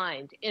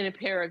behind in a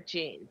pair of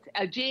jeans.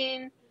 A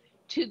jean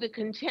to the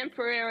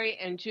contemporary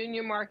and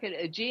junior market,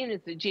 a jean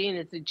is a jean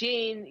is a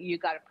jean. You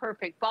got a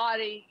perfect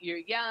body, you're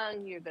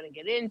young, you're going to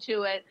get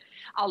into it.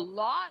 A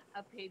lot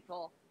of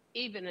people,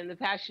 even in the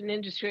fashion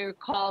industry, are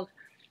called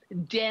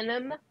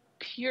denim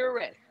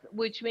purists,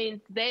 which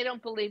means they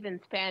don't believe in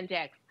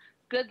spandex.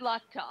 Good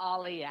luck to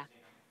all of you.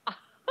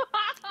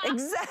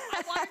 Exactly.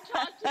 I want to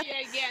talk to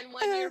you again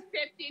when you're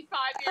 55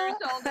 years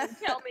old and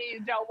tell me you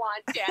don't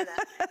want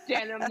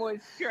denim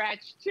with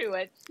stretch to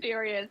it.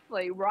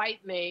 Seriously,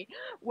 write me.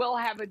 We'll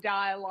have a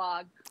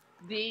dialogue.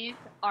 These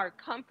are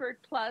Comfort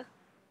Plus,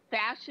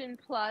 Fashion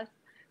Plus,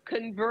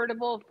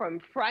 convertible from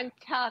front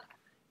tuck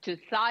to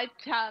side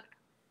tuck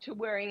to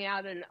wearing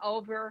out and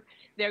over.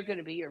 They're going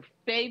to be your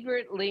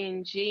favorite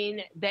lean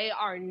jean. They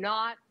are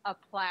not a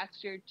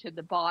plaster to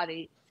the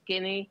body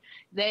skinny.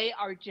 They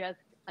are just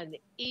an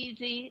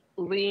easy,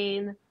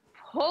 lean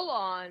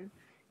pull-on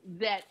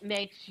that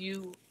makes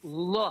you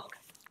look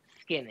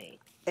skinny.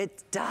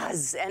 It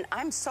does, and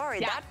I'm sorry,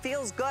 that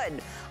feels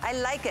good. I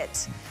like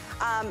it.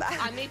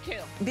 Me too.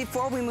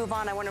 Before we move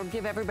on, I want to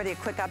give everybody a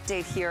quick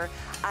update here.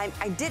 I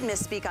did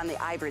misspeak on the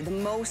ivory. The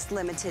most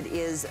limited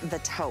is the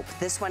taupe.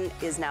 This one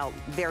is now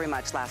very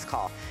much last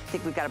call. I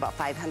think we've got about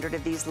 500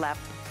 of these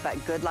left,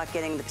 but good luck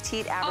getting the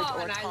petite, average,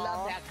 or and tall. I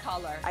love that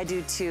color. I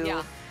do too.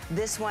 Yeah.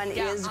 This one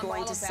is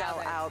going to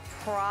sell out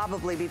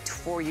probably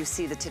before you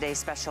see the Today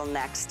Special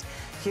next.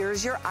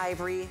 Here's your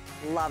ivory.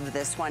 Love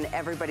this one.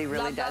 Everybody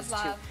really does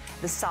too.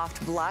 The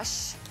soft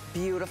blush,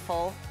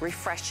 beautiful,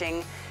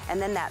 refreshing, and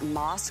then that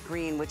moss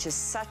green, which is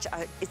such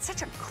a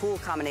cool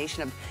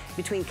combination of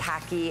between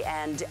khaki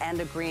and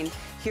a green.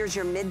 Here's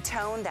your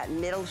mid-tone, that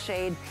middle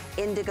shade,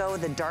 indigo,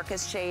 the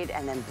darkest shade,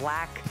 and then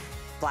black.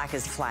 Black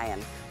is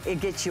flying. It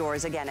gets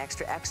yours, again,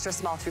 extra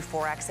small through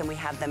 4X, and we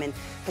have them in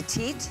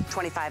petite,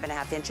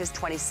 25.5 inches,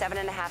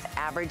 27.5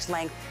 average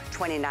length,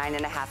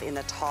 29.5 in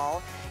the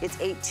tall. It's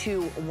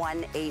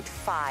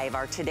 82185,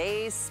 our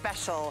today's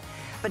special.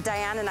 But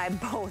Diane and I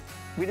both,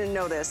 we didn't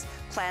know this,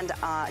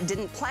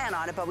 didn't plan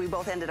on it, but we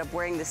both ended up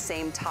wearing the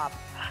same top.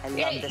 I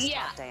love this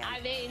top, Diane. I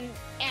mean,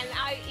 and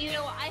I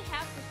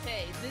have to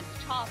say, this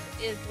top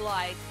is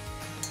like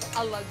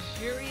a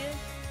luxurious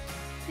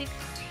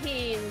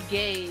 16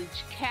 gauge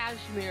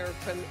cashmere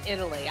from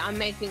Italy. I'm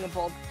making a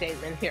bold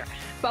statement here,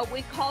 but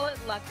we call it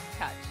Luxe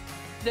Touch.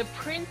 The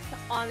prints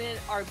on it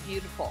are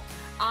beautiful.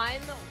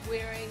 I'm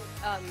wearing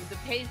the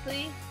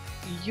paisley.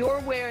 You're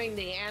wearing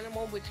the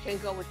animal, which can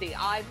go with the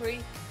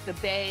ivory, the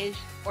beige,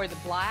 or the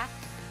black.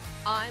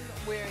 I'm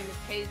wearing the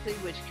paisley,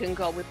 which can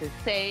go with the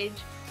sage,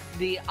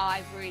 the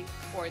ivory,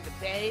 or the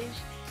beige.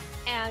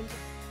 And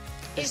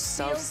it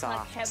so feels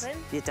soft. like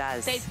heaven. It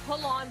does. They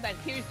pull on, but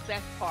here's the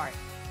best part.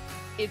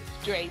 It's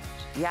draped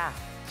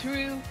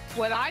through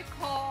what I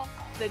call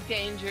the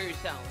danger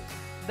zone,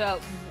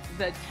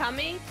 the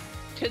tummy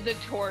to the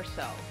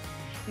torso.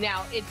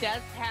 Now, it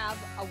does have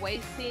a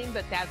waist seam,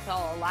 but that's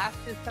all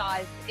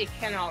elasticized. It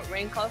cannot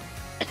wrinkle,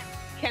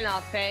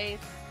 cannot fade.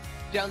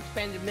 Don't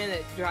spend a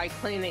minute dry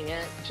cleaning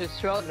it. Just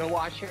throw it in a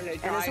washer and a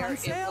dryer.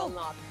 It will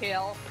not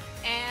peel.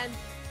 And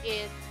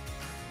it's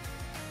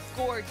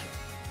gorgeous.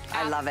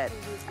 I love it.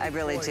 I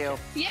really gorgeous.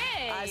 do.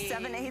 Yay!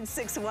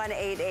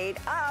 786188.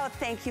 Oh,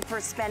 thank you for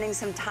spending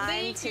some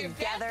time together. Your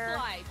best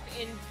life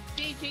in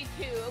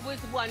DG2. It was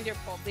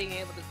wonderful being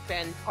able to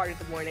spend part of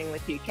the morning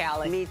with you,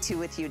 Callie. Me too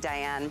with you,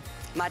 Diane.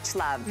 Much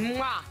love.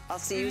 Mwah. I'll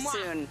see you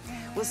soon.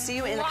 We'll see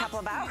you in a couple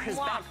of hours.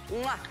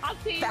 I'll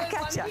see you back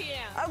at 1 you.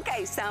 p.m.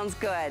 Okay, sounds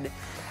good.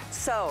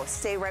 So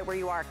stay right where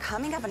you are.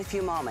 Coming up in a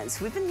few moments,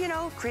 we've been,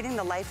 creating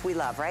the life we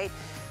love, right?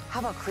 How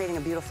about creating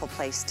a beautiful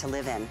place to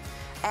live in?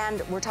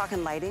 And we're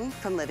talking lighting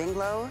from Living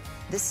Glow.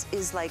 This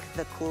is like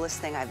the coolest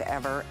thing I've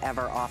ever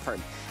offered.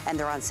 And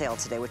they're on sale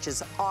today, which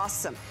is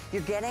awesome.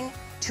 You're getting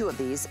 2 of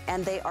these,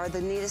 and they are the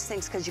neatest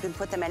things because you can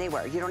put them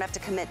anywhere. You don't have to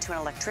commit to an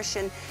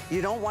electrician.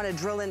 You don't want to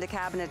drill into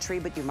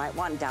cabinetry, but you might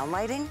want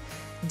downlighting.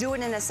 Do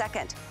it in a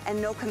second, and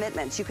no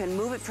commitments. You can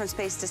move it from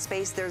space to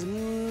space. There's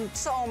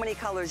so many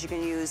colors you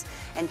can use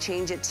and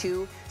change it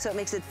to, so it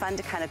makes it fun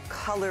to kind of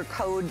color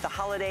code the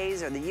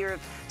holidays or the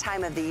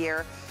time of the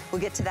year.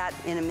 We'll get to that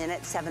in a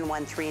minute.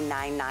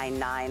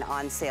 713999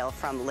 on sale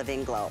from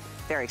Living Glow.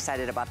 Very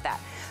excited about that.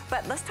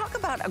 But let's talk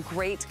about a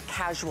great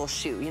casual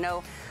shoe.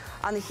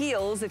 On the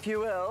heels, if you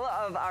will,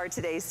 of our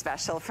today's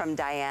special from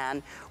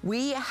Diane,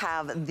 we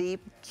have the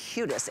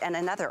cutest and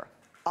another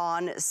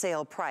on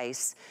sale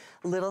price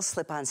little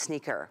slip-on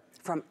sneaker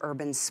from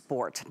Urban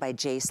Sport by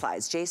J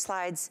Slides. J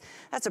Slides,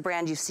 that's a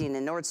brand you've seen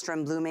in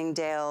Nordstrom,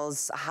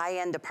 Bloomingdale's,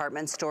 high-end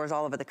department stores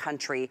all over the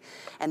country.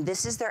 And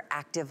this is their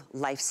active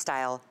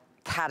lifestyle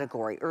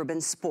category, Urban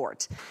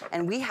Sport.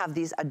 And we have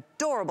these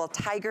adorable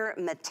tiger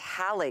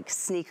metallic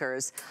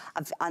sneakers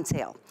on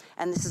sale.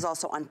 And this is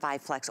also on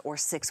 5 flex or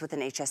 6 with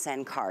an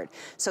HSN card.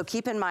 So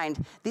keep in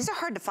mind, these are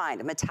hard to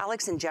find.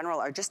 Metallics in general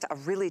are just a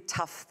really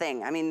tough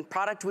thing. I mean,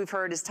 product we've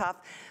heard is tough.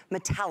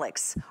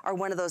 Metallics are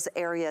one of those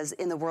areas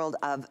in the world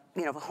of,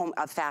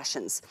 of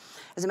fashions.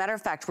 As a matter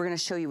of fact, we're gonna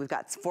show you, we've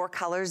got 4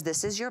 colors.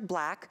 This is your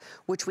black,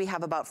 which we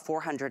have about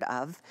 400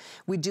 of.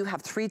 We do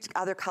have 3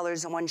 other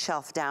colors on one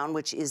shelf down,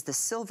 which is the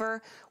silver,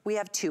 silver, we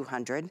have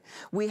 200.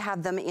 We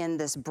have them in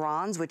this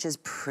bronze, which is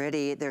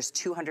pretty. There's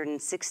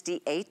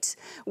 268.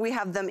 We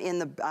have them in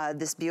the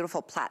this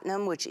beautiful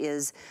platinum, which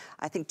is,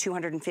 I think,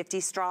 250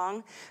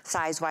 strong.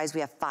 Size-wise,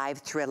 we have 5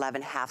 through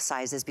 11 half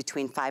sizes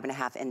between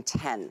 5.5 and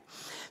 10.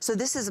 So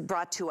this is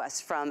brought to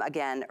us from,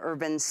 again,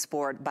 Urban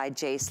Sport by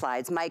J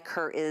Slides. Mike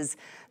Kerr is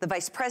the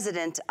Vice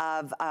President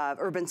of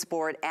Urban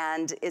Sport,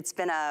 and it's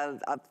been a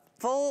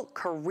full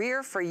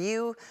career for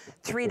you,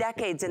 3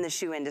 decades in the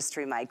shoe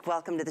industry, Mike.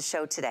 Welcome to the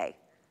show today.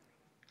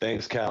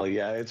 Thanks, Callie.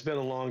 Yeah, it's been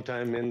a long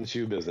time in the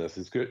shoe business.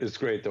 It's good. It's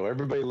great, though.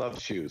 Everybody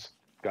loves shoes.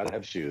 Got to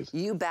have shoes.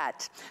 You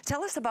bet.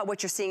 Tell us about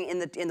what you're seeing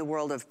in the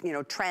world of, you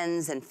know,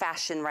 trends and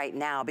fashion right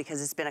now,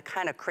 because it's been a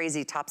kind of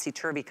crazy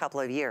topsy-turvy couple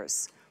of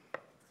years.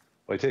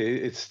 Well, I tell you,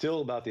 it's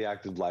still about the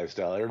active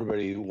lifestyle.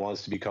 Everybody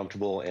wants to be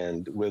comfortable,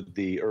 and with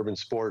the Urban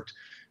Sport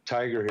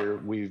Tiger here,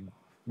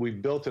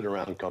 we've built it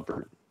around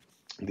comfort.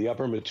 The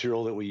upper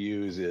material that we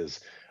use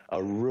is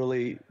a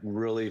really,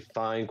 really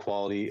fine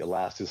quality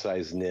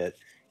elasticized knit.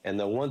 And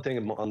the one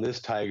thing on this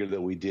Tiger that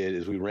we did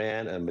is we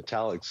ran a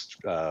metallic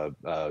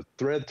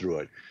thread through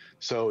it.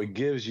 So it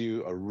gives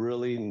you a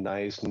really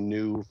nice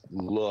new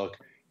look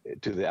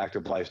to the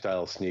active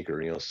lifestyle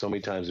sneaker. You know, so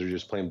many times they're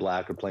just plain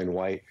black or plain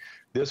white.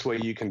 This way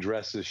you can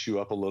dress this shoe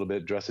up a little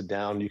bit, dress it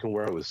down. You can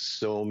wear it with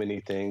so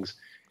many things.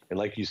 And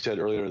like you said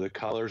earlier, the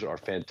colors are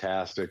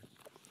fantastic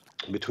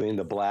between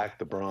the black,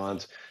 the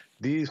bronze.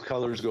 These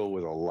colors go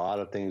with a lot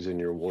of things in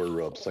your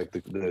wardrobes, like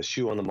the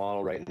shoe on the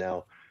model right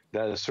now.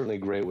 That is certainly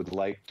great with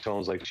light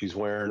tones like she's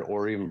wearing,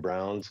 or even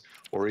browns,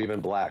 or even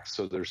blacks.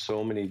 So there's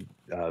so many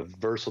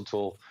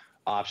versatile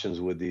options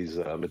with these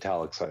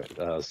metallic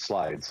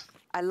slides.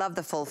 I love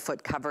the full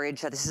foot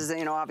coverage. This is,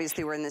 you know,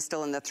 obviously we're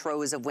still in the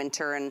throes of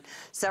winter and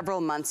several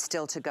months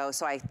still to go.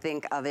 So I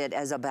think of it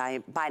as a buy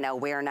now,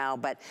 wear now.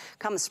 But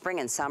come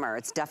spring and summer,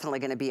 it's definitely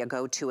going to be a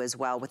go-to as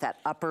well, with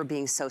that upper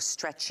being so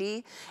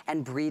stretchy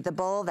and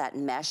breathable. That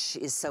mesh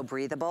is so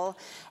breathable.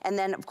 And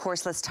then, of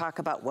course, let's talk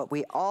about what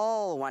we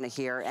all want to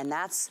hear, and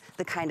that's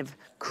the kind of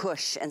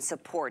cush and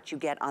support you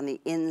get on the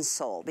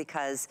insole,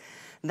 because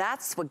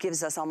that's what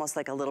gives us almost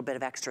like a little bit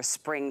of extra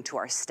spring to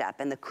our step,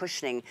 and the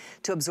cushioning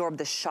to absorb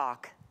the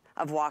shock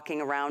of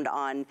walking around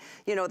on,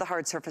 you know, the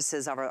hard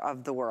surfaces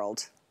of the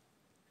world.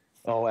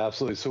 Oh,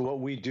 absolutely. So what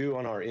we do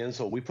on our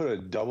insole, we put a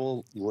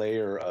double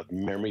layer of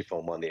memory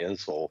foam on the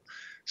insole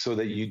so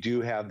that you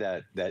do have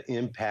that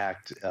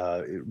impact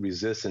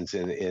resistance,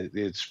 and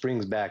it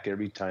springs back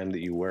every time that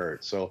you wear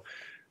it. So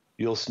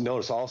you'll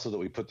notice also that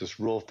we put this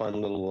real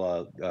fun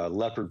little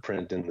leopard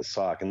print in the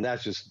sock, and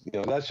that's just, you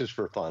know, that's just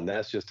for fun.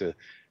 That's just to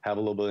have a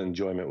little bit of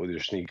enjoyment with your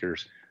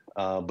sneakers.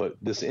 But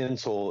this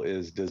insole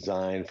is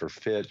designed for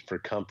fit, for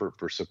comfort,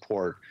 for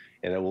support,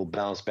 and it will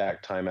bounce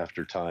back time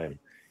after time.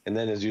 And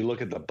then as you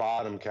look at the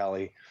bottom,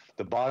 Callie,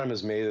 the bottom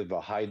is made of a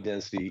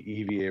high-density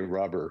EVA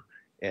rubber,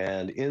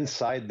 and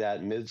inside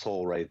that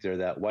midsole right there,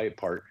 that white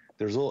part,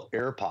 there's little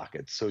air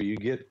pockets, so you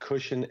get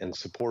cushion and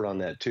support on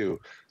that too.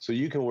 So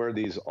you can wear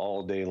these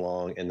all day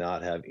long and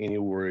not have any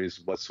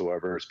worries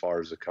whatsoever as far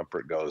as the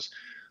comfort goes.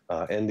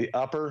 And the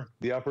upper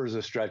is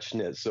a stretch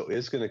knit, so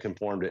it's going to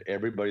conform to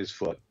everybody's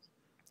foot,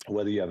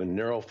 whether you have a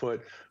narrow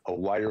foot, a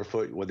wider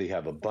foot, whether you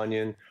have a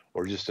bunion,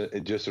 or just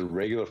a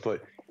regular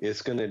foot.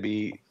 It's going to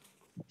be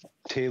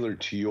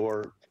tailored to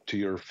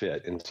your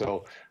fit. And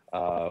so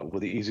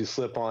with the easy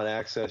slip-on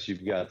access,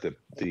 you've got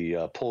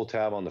the pull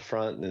tab on the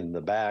front and in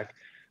the back.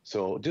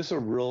 So just a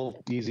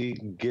real easy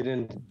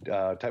get-in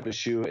type of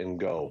shoe and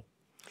go.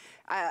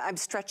 I'm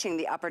stretching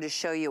the upper to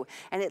show you,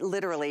 and it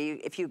literally,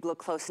 if you look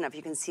close enough,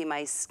 you can see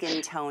my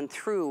skin tone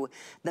through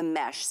the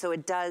mesh. So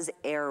it does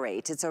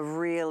aerate. It's a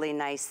really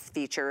nice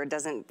feature. It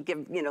doesn't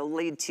give, you know,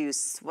 lead to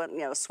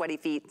sweaty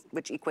feet,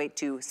 which equate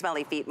to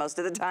smelly feet most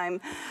of the time.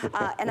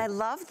 And I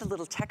love the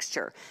little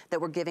texture that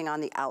we're giving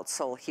on the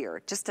outsole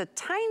here. Just a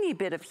tiny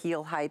bit of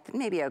heel height,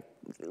 maybe a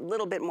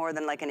little bit more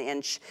than like an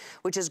inch,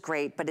 which is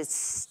great, but it's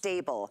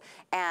stable.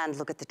 And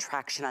look at the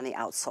traction on the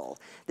outsole.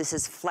 This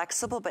is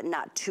flexible, but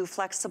not too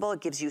flexible. It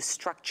gives you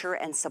structure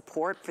and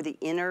support for the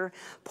inner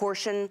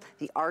portion,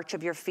 the arch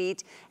of your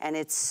feet. And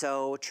it's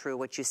so true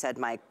what you said,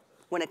 Mike.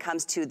 When it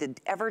comes to the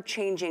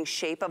ever-changing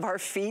shape of our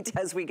feet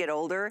as we get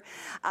older.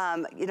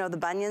 You know, the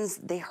bunions,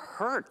 they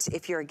hurt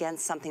if you're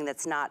against something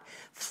that's not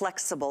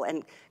flexible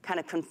and kind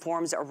of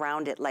conforms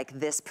around it like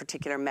this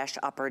particular mesh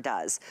upper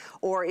does.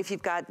 Or if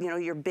you've got, you know,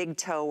 your big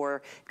toe,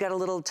 or you've got a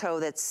little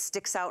toe that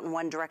sticks out in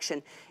one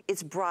direction,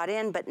 it's brought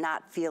in but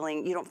not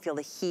feeling, you don't feel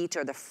the heat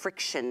or the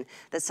friction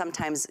that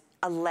sometimes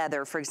a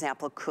leather, for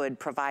example, could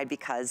provide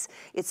because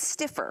it's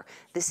stiffer.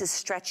 This is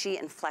stretchy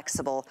and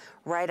flexible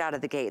right out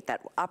of the gate. That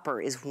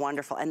upper is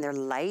wonderful, and they're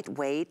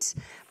lightweight.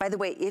 By the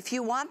way, if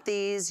you want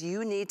these,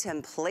 you need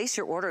to place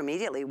your order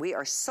immediately. We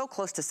are so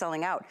close to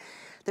selling out.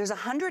 There's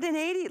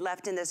 180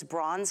 left in this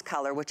bronze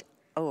color, which,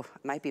 oh,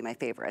 might be my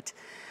favorite.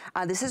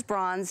 This is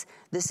bronze.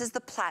 This is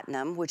the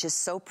platinum, which is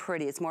so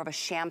pretty. It's more of a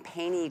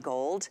champagne-y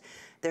gold.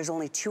 There's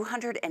only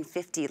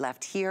 250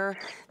 left here.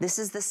 This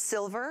is the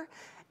silver.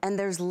 And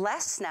there's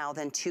less now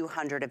than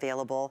 200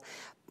 available.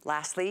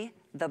 Lastly,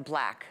 the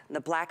black. The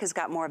black has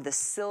got more of the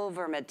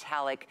silver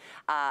metallic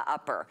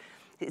upper.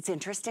 It's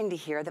interesting to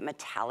hear that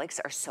metallics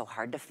are so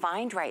hard to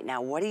find right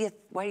now. What do you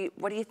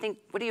think?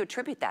 What do you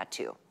attribute that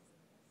to?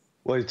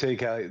 Well, you take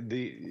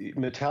the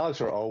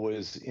metallics are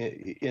always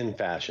in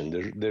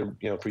fashion.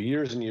 They're for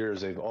years and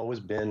years they've always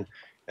been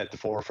at the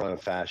forefront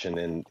of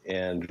fashion.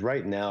 And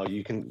right now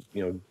you can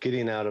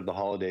getting out of the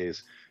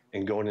holidays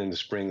and going into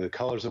spring, the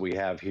colors that we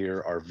have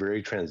here are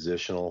very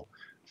transitional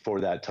for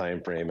that time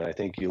frame. And I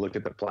think you look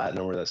at the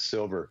platinum or the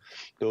silver,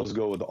 those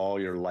go with all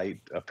your light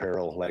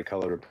apparel, light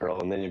colored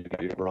apparel, and then you've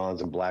got your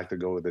bronze and black to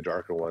go with the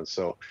darker ones.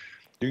 So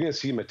you're going to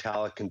see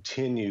metallic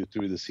continue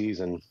through the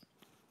season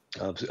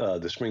of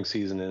the spring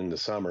season and into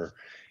summer.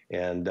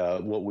 And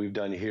what we've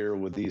done here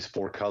with these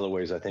 4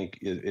 colorways, I think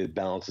it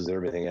balances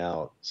everything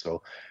out.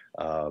 So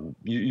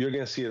you're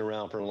going to see it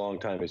around for a long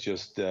time. It's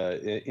just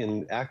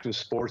in active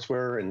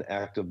sportswear and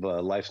active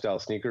lifestyle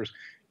sneakers,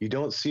 you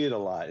don't see it a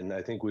lot. And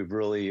I think we've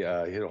really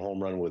hit a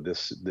home run with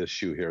this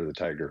shoe here, the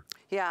Tiger.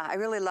 Yeah, I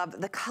really love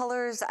the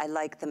colors. I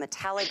like the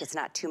metallic. It's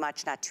not too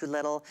much, not too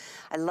little.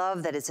 I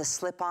love that it's a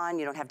slip-on.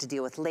 You don't have to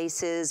deal with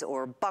laces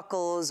or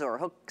buckles or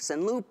hooks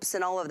and loops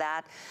and all of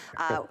that.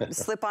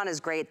 Slip-on is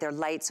great. They're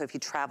light, so if you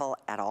travel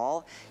at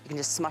all, you can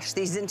just smush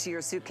these into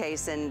your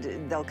suitcase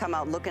and they'll come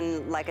out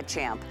looking like a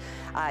champ.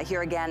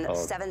 Here again,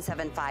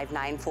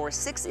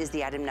 775946 is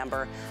the item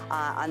number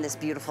on this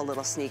beautiful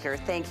little sneaker.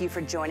 Thank you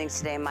for joining us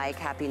today, Mike.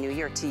 Happy New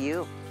Year to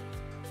you.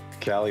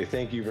 Callie,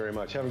 thank you very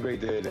much. Have a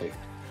great day today.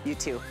 You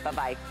too.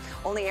 Bye-bye.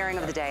 Only airing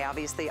of the day,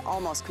 obviously,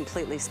 almost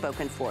completely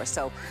spoken for.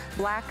 So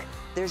black,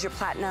 there's your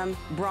platinum,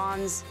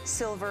 bronze,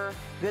 silver.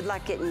 Good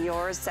luck getting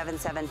yours,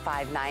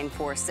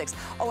 775946.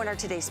 Oh, and our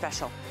today's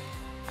special.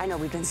 I know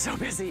we've been so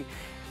busy.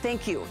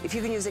 Thank you. If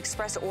you can use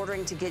express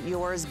ordering to get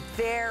yours,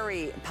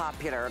 very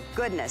popular.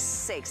 Goodness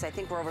sakes, I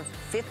think we're over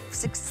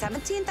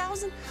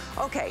 17,000?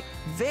 Okay,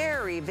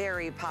 very,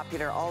 very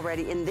popular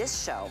already in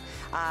this show.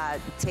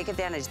 Take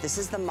advantage. This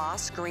is the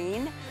moss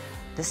green.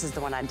 This is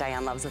the one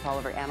Diane loves with all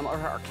of her animal or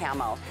her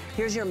camo.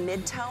 Here's your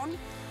mid-tone.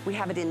 We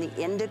have it in the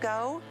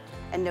indigo.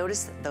 And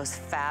notice those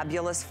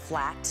fabulous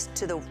flat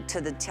to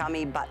the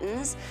tummy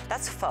buttons.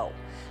 That's faux.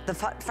 The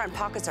front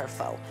pockets are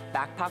faux.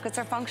 Back pockets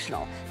are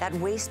functional. That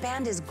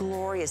waistband is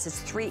glorious.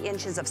 It's 3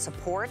 inches of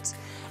support,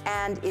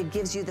 and it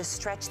gives you the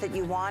stretch that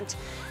you want.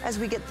 As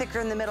we get thicker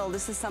in the middle,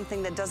 this is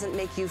something that doesn't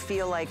make you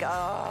feel like,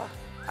 oh,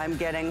 I'm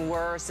getting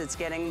worse, it's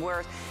getting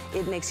worse.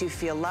 It makes you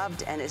feel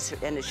loved, and it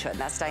should.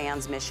 That's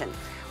Diane's mission.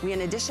 We,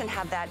 in addition,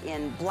 have that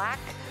in black.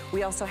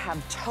 We also have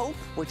taupe,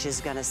 which is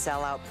gonna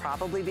sell out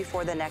probably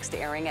before the next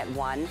airing at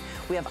 1.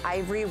 We have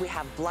ivory, we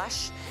have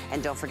blush,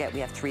 and don't forget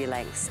we have 3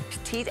 lengths.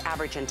 Petite,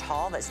 average, and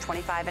tall, that's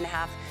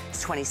 25.5,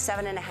 it's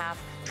 27.5,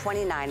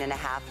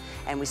 29.5,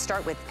 and we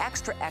start with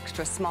extra,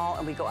 extra small,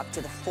 and we go up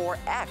to the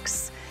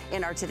 4X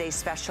in our today's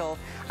special.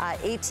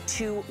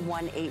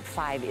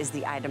 82185 is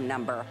the item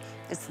number.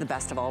 It's the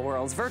best of all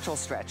worlds. Virtual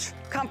stretch,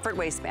 comfort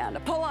waistband,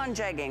 a pull-on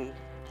jegging.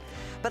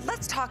 But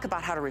let's talk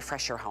about how to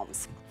refresh your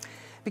homes,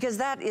 because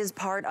that is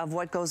part of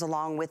what goes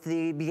along with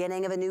the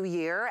beginning of a new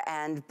year.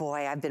 And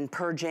boy, I've been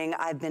purging,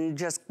 I've been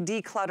just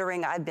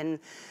decluttering, I've been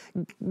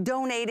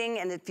donating,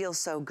 and it feels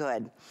so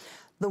good.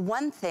 The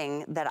one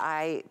thing that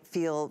I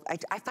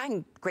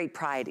find great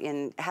pride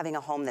in having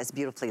a home that's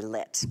beautifully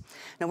lit.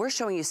 Now we're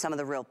showing you some of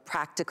the real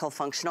practical,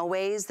 functional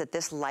ways that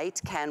this light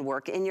can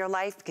work in your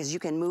life, because you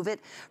can move it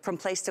from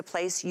place to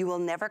place. You will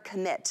never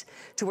commit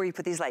to where you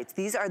put these lights.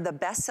 These are the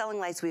best-selling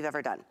lights we've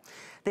ever done.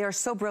 They are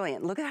so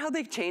brilliant. Look at how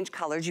they change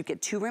colors. You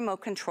get 2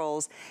 remote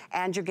controls,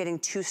 and you're getting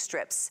 2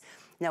 strips.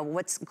 Now,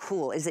 what's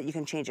cool is that you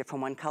can change it from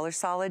one color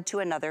solid to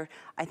another.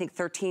 I think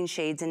 13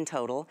 shades in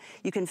total.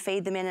 You can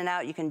fade them in and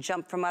out. You can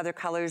jump from other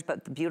colors,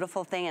 but the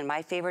beautiful thing, and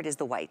my favorite, is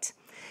the white.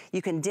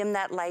 You can dim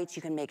that light.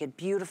 You can make it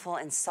beautiful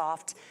and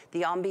soft.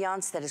 The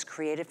ambiance that is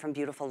created from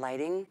beautiful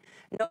lighting.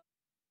 It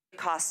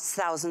costs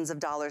thousands of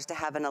dollars to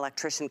have an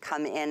electrician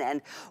come in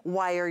and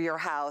wire your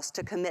house,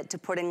 to commit to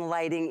putting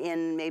lighting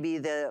in maybe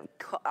the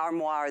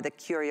armoire, the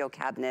curio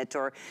cabinet,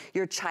 or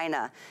your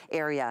china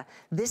area.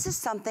 This is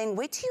something,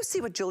 wait till you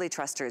see what Julie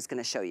Truster is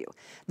gonna show you.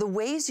 The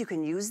ways you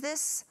can use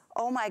this,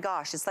 oh my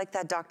gosh, it's like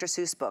that Dr.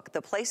 Seuss book,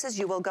 the places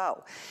you will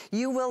go.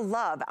 You will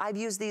love, I've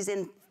used these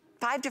in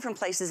 5 different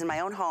places in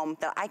my own home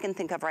that I can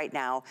think of right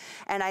now.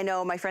 And I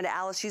know my friend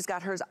Alice, she's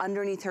got hers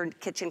underneath her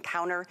kitchen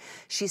counter.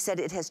 She said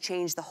it has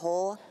changed the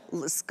whole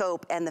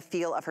scope and the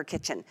feel of her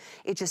kitchen.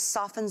 It just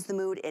softens the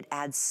mood. It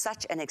adds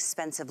such an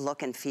expensive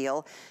look and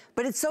feel,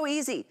 but it's so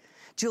easy.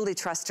 Julie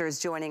Truster is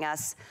joining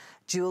us.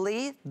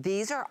 Julie,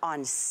 these are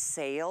on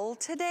sale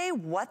today.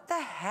 What the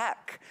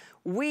heck?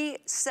 We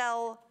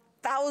sell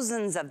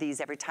thousands of these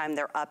every time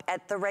they're up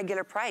at the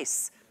regular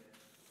price.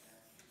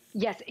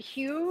 Yes,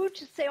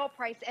 huge sale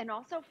price and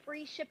also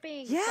free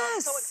shipping. Yes. So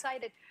I'm so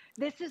excited.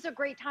 This is a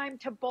great time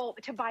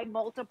to buy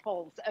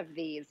multiples of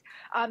these.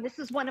 This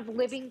is one of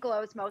Living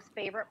Glow's most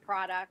favorite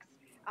products.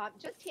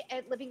 Just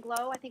at Living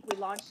Glow, I think we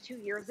launched 2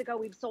 years ago.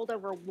 We've sold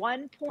over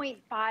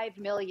 1.5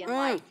 million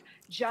lights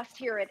just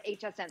here at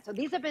HSN. So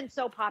these have been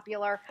so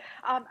popular.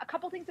 A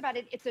couple things about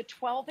it. It's a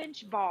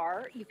 12-inch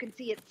bar. You can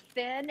see it's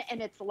thin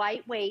and it's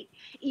lightweight.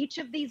 Each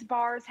of these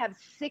bars have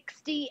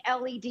 60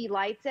 LED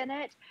lights in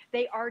it.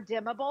 They are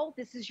dimmable.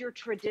 This is your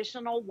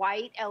traditional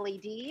white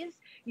LEDs.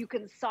 You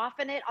can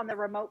soften it on the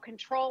remote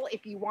control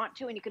if you want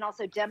to, and you can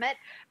also dim it.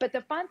 But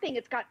the fun thing,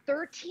 it's got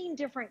 13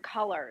 different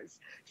colors.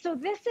 So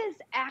this is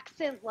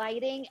accent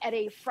lighting at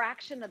a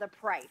fraction of the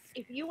price.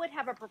 If you would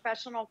have a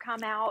professional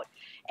come out,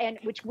 and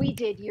which we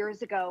did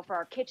years ago for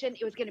our kitchen,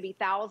 it was going to be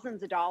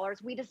thousands of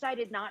dollars. We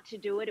decided not to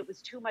do it. It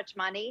was too much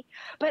money.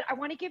 But I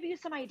want to give you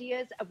some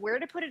ideas of where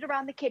to put it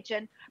around the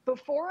kitchen.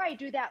 Before I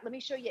do that, let me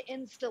show you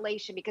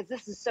installation, because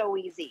this is so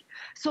easy.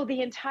 So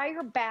the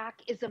entire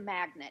back is a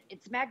magnet.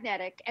 It's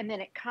magnetic, and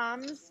then it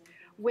comes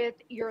with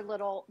your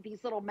these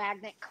little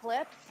magnet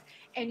clips,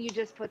 and you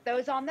just put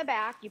those on the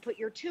back. You put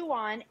your 2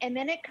 on, and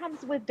then it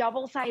comes with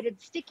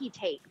double-sided sticky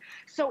tape.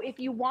 So if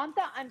you want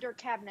the under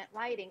cabinet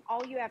lighting,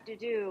 all you have to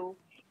do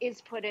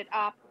is put it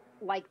up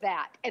like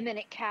that, and then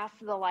it casts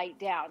the light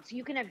down. So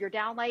you can have your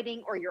down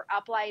lighting or your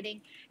up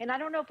lighting. And I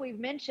don't know if we've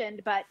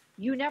mentioned, but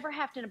you never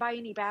have to buy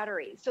any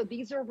batteries. So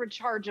these are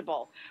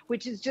rechargeable,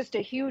 which is just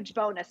a huge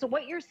bonus. So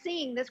what you're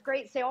seeing, this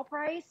great sale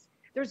price,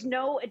 there's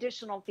no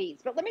additional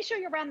fees. But let me show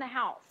you around the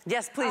house.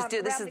 Yes, please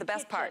do. This is the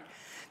best part.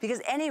 Because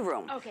any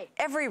room,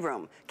 every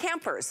room,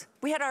 campers,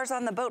 we had ours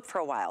on the boat for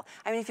a while.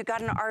 I mean, if you've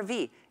got an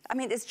RV, I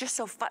mean, it's just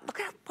so fun. Look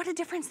at what a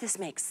difference this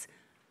makes.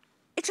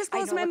 It just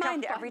blows my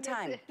mind every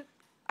time.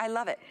 I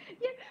love it.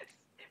 Yeah.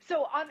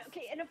 So,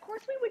 okay, and of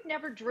course we would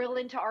never drill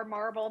into our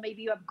marble.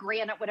 Maybe you have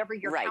granite, whatever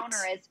your counter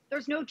is.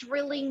 There's no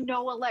drilling,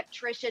 no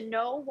electrician,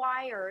 no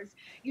wires.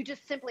 You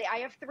just simply, I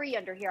have 3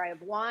 under here. I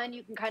have 1,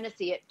 you can kind of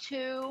see it,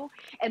 2,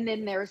 and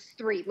then there's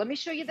 3. Let me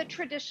show you the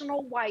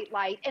traditional white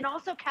light. And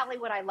also, Callie,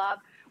 what I love,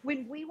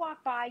 when we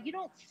walk by, you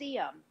don't see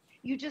them.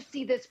 You just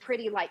see this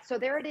pretty light. So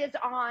there it is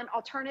on.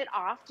 I'll turn it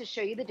off to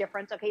show you the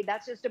difference. Okay,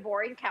 that's just a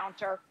boring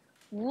counter.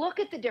 Look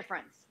at the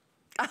difference.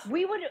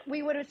 We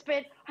would have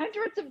spent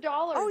hundreds of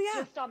dollars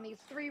just on these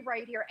 3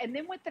 right here. And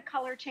then with the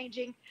color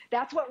changing,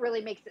 that's what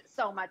really makes it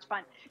so much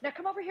fun. Now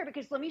come over here,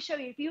 because let me show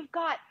you, if you've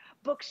got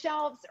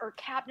bookshelves or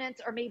cabinets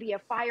or maybe a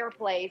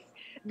fireplace,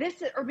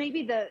 or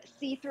maybe the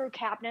see-through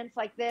cabinets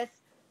like this,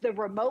 the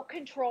remote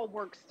control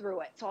works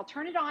through it. So I'll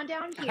turn it on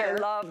down here.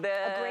 I love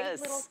this. A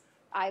great little,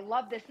 I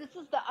love this. This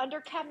is the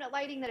under cabinet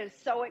lighting that is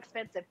so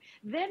expensive.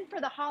 Then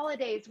for the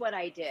holidays, what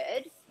I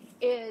did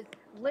is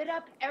lit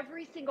up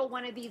every single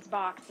one of these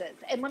boxes.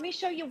 And let me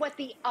show you what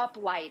the up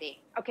lighting.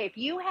 Okay, if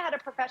you had a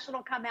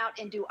professional come out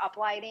and do up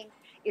lighting,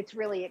 it's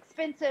really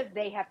expensive.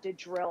 They have to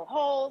drill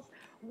holes.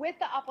 With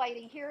the up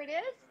lighting, here it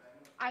is.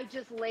 I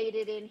just laid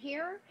it in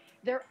here.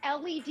 They're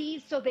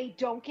LEDs so they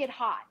don't get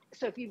hot.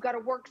 So if you've got a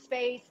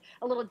workspace,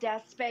 a little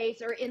desk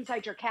space, or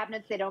inside your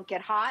cabinets, they don't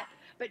get hot.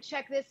 But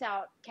check this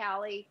out,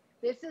 Callie.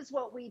 This is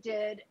what we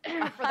did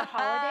for the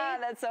holidays.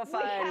 That's so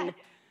fun. We had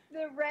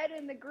the red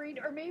and the green,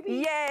 or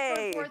maybe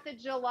Yay. for 4th of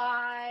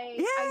July.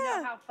 Yeah. I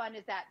know, how fun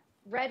is that?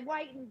 Red,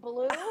 white, and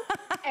blue.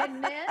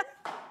 And then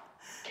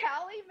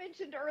Callie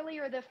mentioned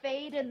earlier the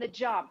fade and the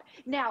jump.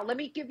 Now, let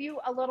me give you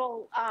a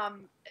little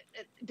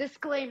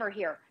disclaimer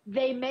here.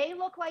 They may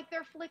look like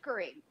they're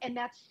flickering, and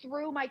that's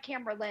through my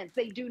camera lens.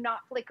 They do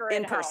not flicker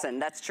in person.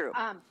 That's true.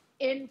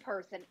 In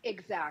person,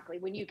 exactly,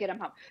 when you get them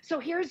home. So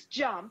here's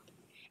jump.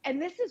 And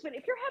this is when,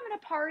 if you're having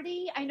a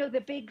party, I know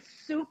the big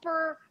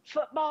super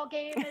football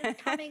game is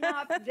coming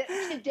up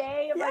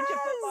today, a bunch of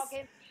football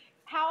games.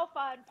 How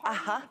fun. Party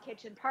in the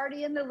kitchen,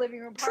 party in the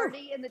living room,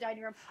 party in the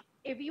dining room.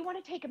 If you want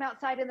to take them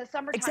outside in the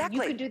summertime, you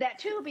can do that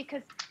too,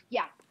 because,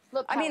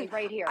 look, Callie,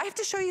 right here. I have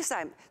to show you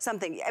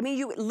something. I mean,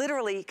 you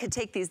literally could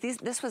take these.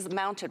 This was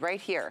mounted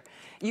right here.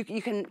 You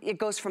can. It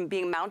goes from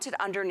being mounted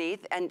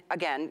underneath, and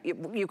again,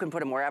 you can put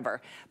them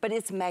wherever. But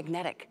it's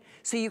magnetic,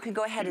 so you can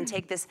go ahead and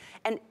take this.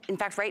 And in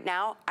fact, right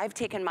now, I've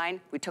taken mine.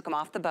 We took them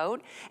off the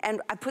boat,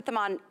 and I put them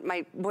on.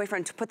 My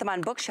boyfriend put them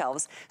on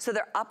bookshelves, so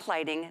they're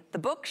uplighting the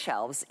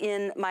bookshelves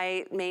in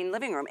my main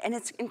living room, and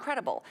it's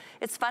incredible.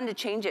 It's fun to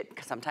change it.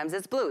 Sometimes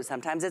it's blue,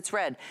 sometimes it's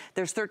red.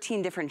 There's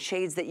 13 different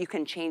shades that you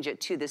can change it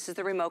to. This is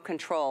the remote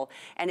control,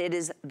 and it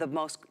is the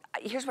most,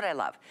 here's what I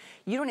love.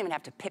 You don't even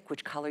have to pick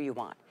which color you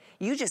want.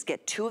 You just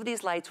get 2 of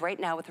these lights right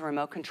now with the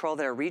remote control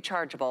that are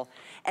rechargeable,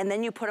 and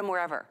then you put them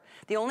wherever.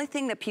 The only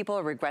thing that people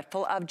are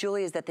regretful of,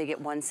 Julie, is that they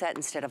get 1 set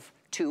instead of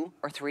 2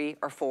 or 3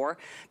 or 4,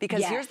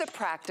 because here's the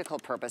practical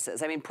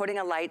purposes. I mean, putting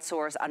a light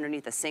source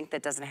underneath a sink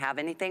that doesn't have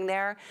anything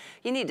there,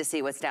 you need to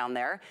see what's down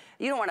there.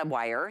 You don't want to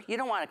wire. You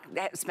don't want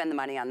to spend the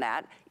money on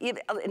that.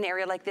 An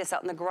area like this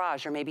out in the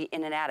garage, or maybe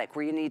in an attic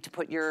where you need to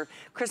put your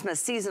Christmas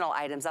seasonal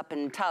items up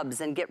in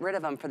tubs and get rid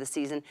of them for the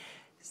season.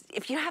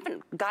 If you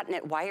haven't gotten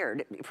it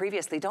wired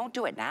previously, don't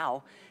do it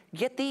now.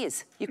 Get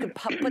these. You could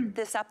put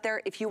this up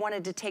there if you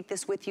wanted to take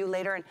this with you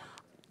later and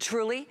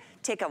truly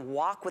take a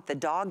walk with the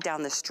dog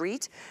down the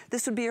street.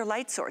 This would be your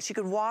light source. You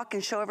could walk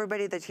and show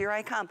everybody that here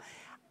I come.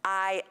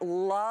 I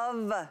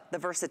love the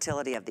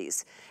versatility of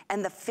these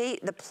and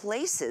the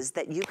places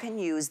that you can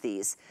use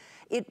these.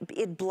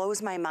 It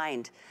blows my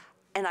mind.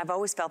 And I've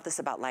always felt this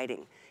about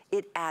lighting.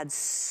 It adds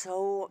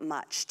so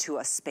much to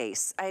a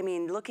space. I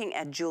mean, looking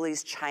at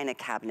Julie's china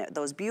cabinet,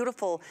 those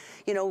beautiful,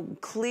 you know,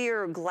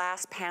 clear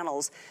glass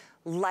panels,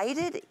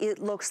 lighted, it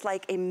looks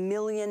like $1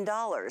 million.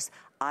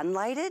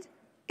 Unlighted,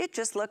 it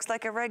just looks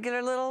like a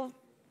regular little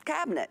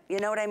cabinet, you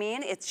know what I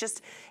mean? It's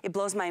just, it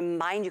blows my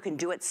mind you can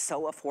do it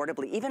so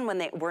affordably, even when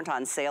they weren't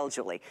on sale,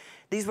 Julie.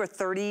 These were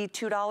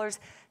 $32,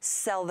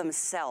 sell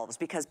themselves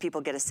because people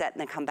get a set and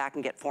then come back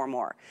and get 4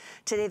 more.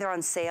 Today they're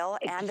on sale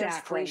and there's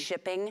free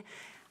shipping.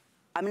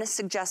 I'm gonna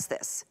suggest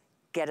this,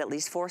 get at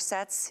least 4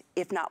 sets,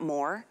 if not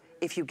more.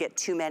 If you get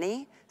too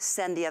many,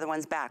 send the other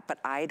ones back, but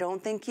I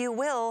don't think you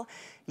will.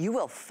 You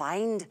will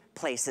find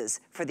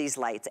places for these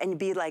lights and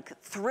be like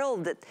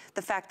thrilled at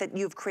the fact that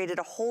you've created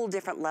a whole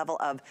different level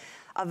of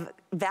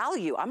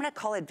value. I'm gonna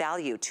call it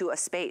value to a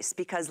space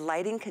because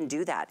lighting can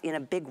do that in a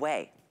big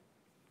way.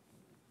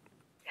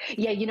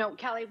 Yeah, you know,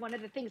 Callie, one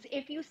of the things,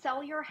 if you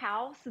sell your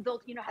house,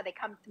 they'll, you know how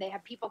they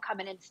have people come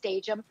in and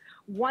stage them.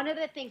 One of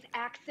the things,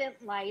 accent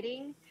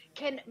lighting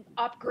can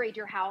upgrade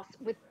your house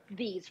with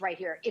these right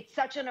here. It's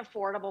such an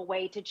affordable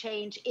way to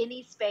change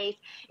any space.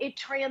 It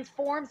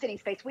transforms any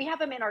space. We have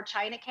them in our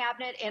china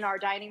cabinet in our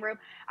dining room.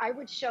 I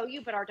would show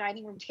you, but our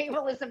dining room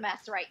table is a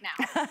mess right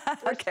now.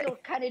 We're still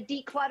kind of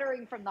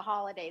decluttering from the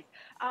holidays.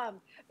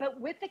 But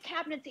with the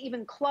cabinets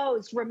even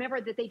closed, remember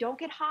that they don't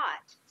get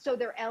hot. So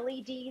they're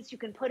LEDs. You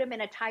can put them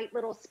in a tight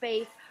little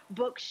space,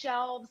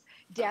 bookshelves,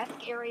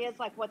 desk areas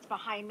like what's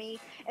behind me.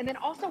 And then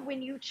also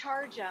when you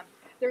charge them,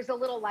 there's a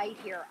little light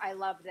here. I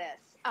love this.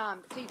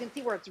 So you can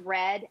see where it's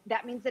red.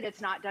 That means that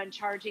it's not done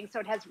charging. So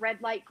it has red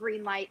light,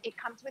 green light. It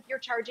comes with your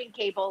charging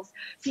cables.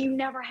 So you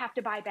never have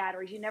to buy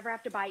batteries. You never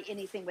have to buy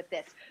anything with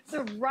this.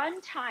 The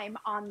run time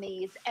on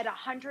these at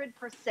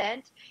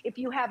 100%, if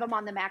you have them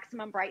on the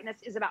maximum brightness,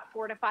 is about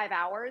 4 to 5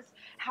 hours.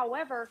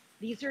 However,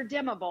 these are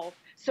dimmable.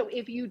 So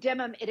if you dim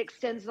them, it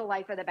extends the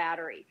life of the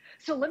battery.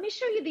 So let me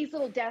show you these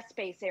little desk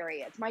space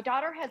areas. My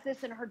daughter has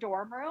this in her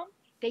dorm room.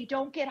 They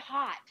don't get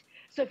hot.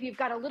 So if you've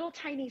got a little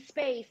tiny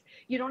space,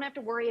 you don't have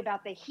to worry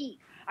about the heat.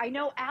 I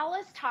know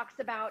Alice talks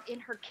about in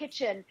her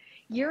kitchen,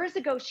 years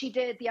ago she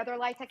did the other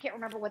lights, I can't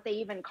remember what they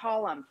even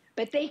call them,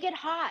 but they get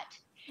hot.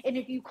 And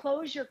if you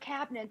close your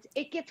cabinets,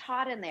 it gets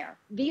hot in there.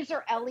 These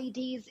are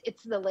LEDs,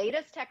 it's the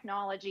latest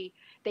technology.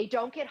 They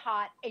don't get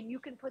hot and you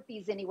can put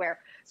these anywhere.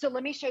 So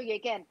let me show you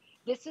again.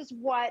 This is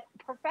what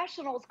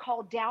professionals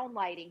call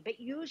downlighting, but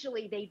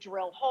usually they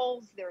drill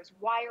holes, there's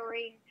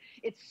wiring,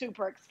 it's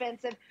super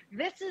expensive.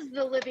 This is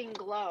the Living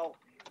Glow.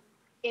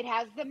 It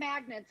has the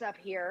magnets up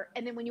here,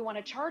 and then when you want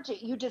to charge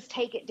it, you just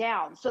take it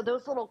down. So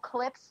those little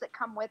clips that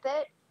come with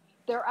it,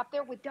 they're up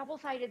there with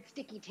double-sided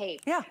sticky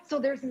tape. Yeah. So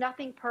there's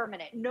nothing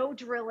permanent, no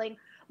drilling.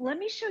 Let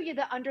me show you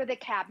the under the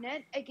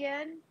cabinet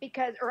again,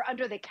 or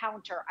under the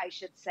counter, I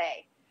should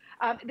say.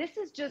 This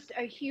is just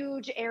a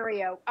huge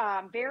area,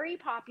 very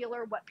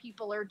popular what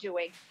people are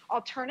doing.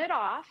 I'll turn it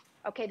off.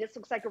 Okay, this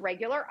looks like a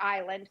regular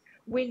island.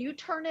 When you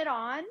turn it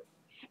on,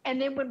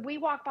 and then when we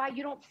walk by,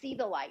 you don't see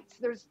the lights.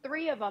 There's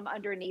 3 of them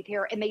underneath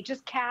here, and they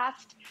just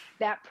cast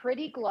that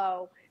pretty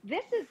glow.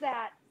 This is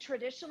that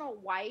traditional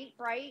white,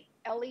 bright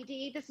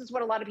LED. This is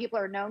what a lot of people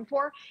are known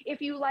for.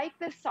 If you like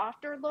the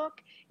softer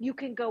look, you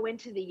can go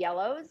into the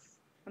yellows.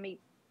 Let me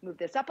move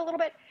this up a little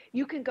bit.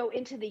 You can go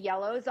into the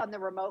yellows on the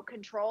remote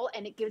control,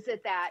 and it gives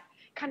it that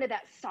kind of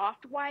that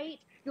soft white.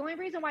 The only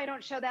reason why I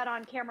don't show that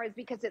on camera is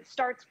because it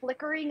starts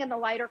flickering in the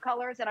lighter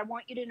colors, and I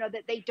want you to know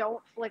that they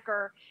don't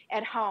flicker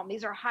at home.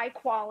 These are high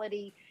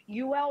quality,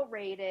 UL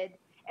rated,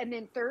 and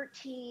then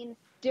 13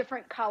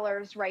 different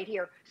colors right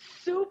here.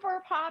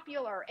 Super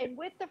popular. And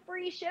with the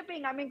free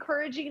shipping, I'm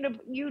encouraging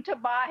you to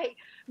buy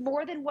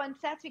more than 1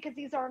 set because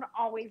these aren't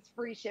always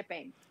free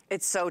shipping.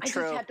 It's so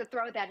true. I just had to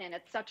throw that in.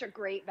 It's such a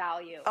great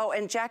value. Oh,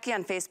 and Jackie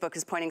on Facebook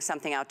is pointing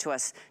something out to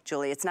us,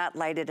 Julie. It's not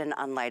lighted and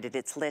unlighted.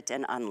 It's lit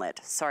and unlit.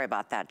 Sorry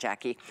about that,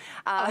 Jackie.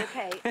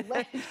 Okay.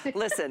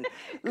 Listen,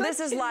 this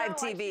is live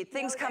TV.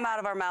 Things come out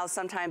of our mouths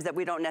sometimes that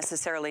we don't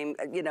necessarily,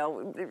 you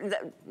know,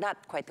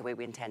 not quite the way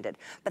we intended.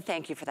 But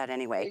thank you for that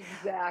anyway.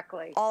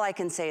 Exactly. All I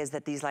can say is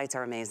that these lights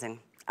are amazing.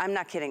 I'm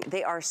not kidding.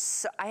 They are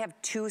so, I have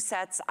 2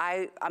 sets.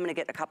 I'm going to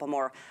get a couple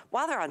more.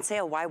 While they're on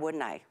sale, why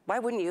wouldn't I? Why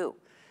wouldn't you?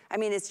 I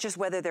mean, it's just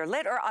whether they're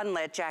lit or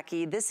unlit,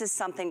 Jackie, this is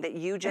something that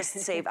you just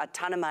save a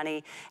ton of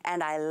money.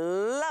 And I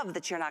love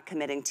that you're not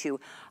committing to,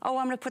 oh,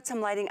 I'm gonna put some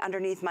lighting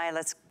underneath my,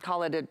 let's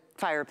call it a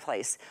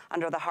fireplace,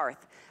 under the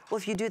hearth. Well,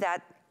 if you do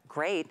that,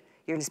 great.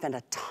 You're gonna spend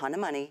a ton of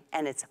money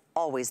and it's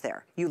always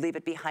there. You leave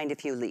it behind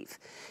if you leave.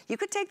 You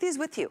could take these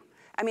with you.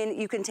 I mean,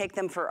 you can take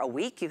them for a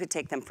week, you could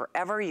take them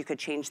forever, you could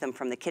change them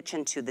from the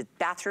kitchen to the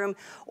bathroom,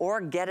 or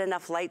get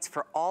enough lights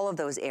for all of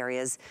those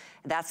areas.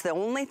 That's the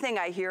only thing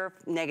I hear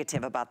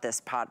negative about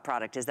this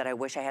product is that I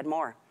wish I had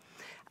more.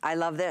 I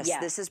love this.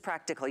 Yes. This is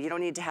practical. You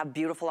don't need to have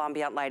beautiful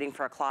ambient lighting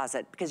for a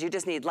closet because you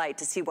just need light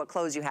to see what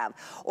clothes you have.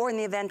 Or in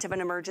the event of an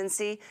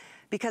emergency,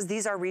 because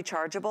these are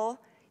rechargeable,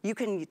 you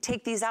can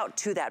take these out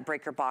to that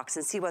breaker box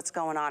and see what's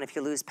going on if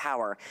you lose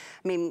power.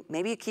 I mean,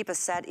 maybe you keep a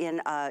set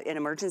in an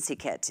emergency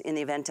kit in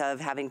the event of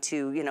having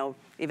to, you know,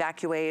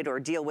 evacuate or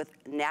deal with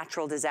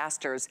natural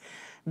disasters.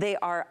 They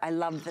are, I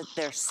love that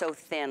they're so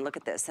thin. Look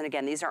at this. And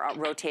again, these are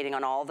rotating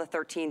on all the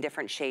 13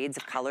 different shades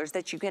of colors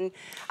that you can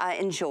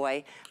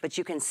enjoy, but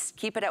you can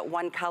keep it at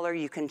one color.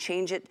 You can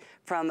change it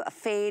from a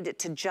fade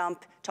to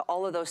jump to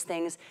all of those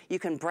things. You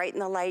can brighten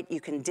the light,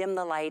 you can dim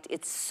the light.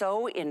 It's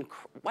so,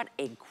 what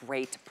a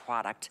great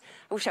product.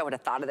 I wish I would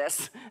have thought of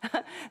this.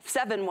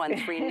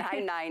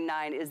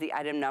 713999 is the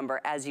item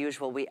number. As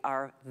usual, we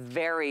are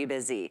very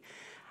busy.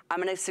 I'm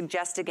gonna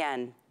suggest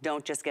again,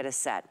 don't just get a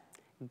set.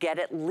 Get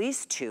at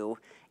least 2,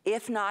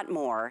 if not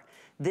more.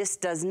 This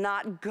does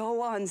not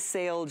go on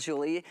sale,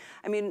 Julie.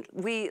 I mean,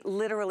 we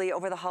literally,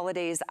 over the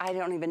holidays, I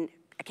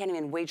can't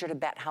even wager to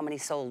bet how many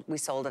we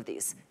sold of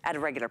these at a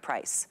regular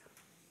price.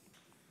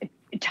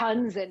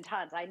 Tons and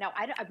tons. I know.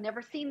 I've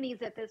never seen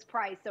these at this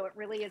price, so it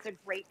really is a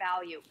great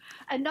value.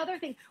 Another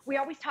thing, we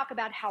always talk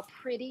about how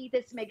pretty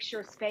this makes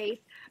your space,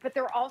 but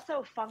they're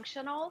also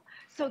functional.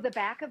 So the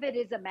back of it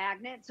is a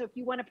magnet. So if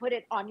you want to put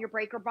it on your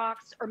breaker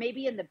box or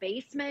maybe in the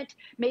basement,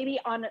 maybe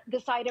on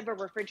the side of a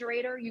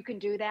refrigerator, you can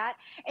do that.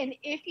 And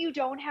if you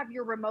don't have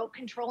your remote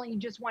control and you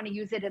just want to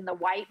use it in the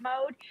white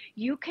mode,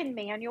 you can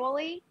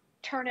manually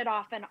turn it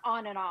off and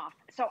on and off.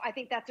 So I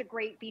think that's a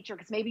great feature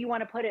because maybe you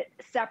want to put it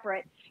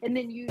separate and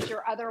then use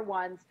your other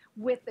ones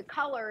with the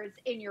colors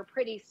in your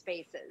pretty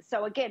spaces.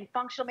 So again,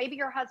 functional, maybe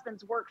your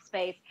husband's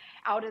workspace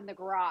out in the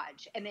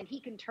garage and then he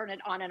can turn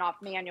it on and off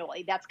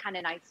manually. That's kind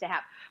of nice to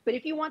have. But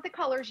if you want the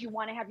colors, you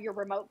want to have your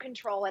remote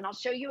control, and I'll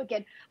show you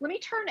again. Let me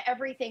turn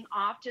everything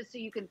off just so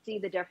you can see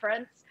the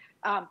difference.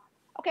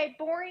 Okay,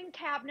 boring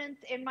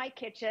cabinets in my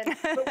kitchen,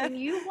 but when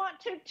you want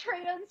to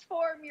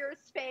transform your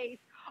space,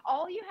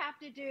 all you have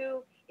to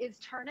do is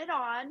turn it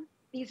on.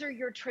 These are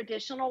your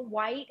traditional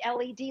white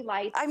LED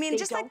lights. I mean,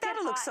 just like that,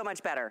 it looks so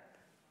much better.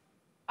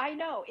 I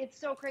know, it's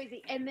so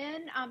crazy. And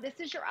then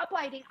this is your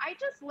uplighting. I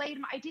just laid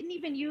them, I didn't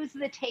even use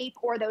the tape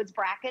or those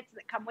brackets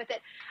that come with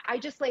it. I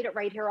just laid it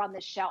right here on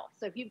the shelf.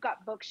 So if you've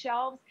got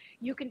bookshelves,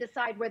 you can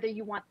decide whether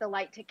you want the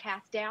light to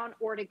cast down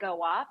or to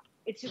go up.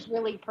 It's just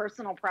really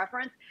personal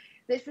preference.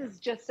 This is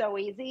just so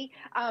easy.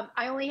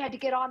 I only had to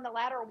get on the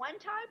ladder one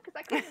time because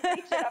I couldn't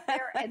reach it up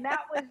there, and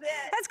that was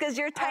it. That's because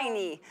you're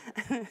tiny.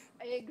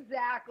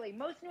 Exactly.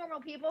 Most normal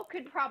people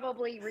could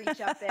probably reach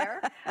up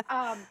there.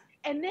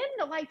 And then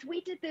the lights,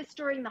 we did this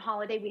during the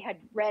holiday. We had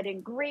red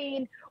and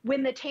green.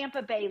 When the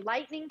Tampa Bay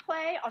Lightning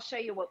play, I'll show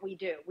you what we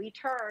do. We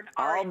turn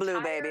all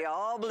blue, baby,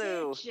 all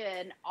blue.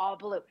 Kitchen all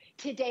blue.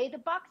 Today the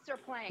Bucks are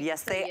playing.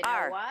 Yes, so they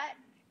are. Know what?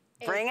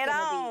 Bring it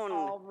on.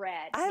 All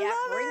red. I love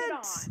bring it. it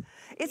on.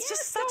 It's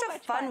just such a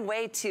fun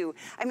way to,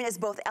 I mean, it's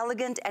both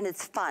elegant and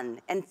it's fun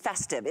and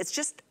festive. It's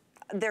just,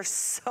 they're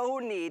so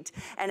neat,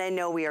 and I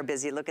know we are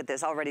busy. Look at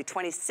this, already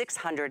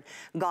 2,600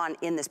 gone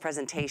in this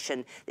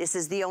presentation. This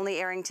is the only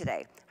airing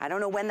today. I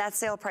don't know when that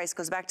sale price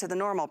goes back to the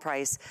normal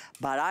price,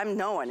 but I'm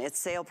knowing it's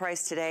sale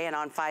price today, and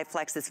on 5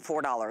 Flex it's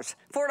 $4.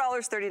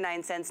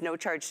 $4.39, no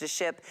charge to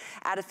ship.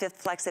 Add a 5th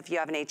Flex if you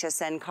have an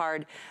HSN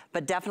card,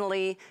 but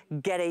definitely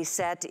get a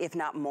set, if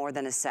not more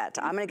than a set.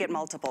 I'm gonna get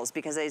multiples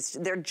because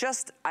they're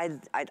just, I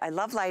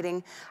love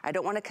lighting. I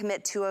don't wanna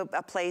commit to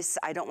a place.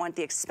 I don't want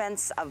the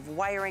expense of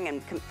wiring,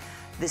 and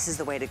this is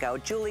the way to go.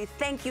 Julie,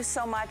 thank you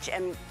so much,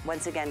 and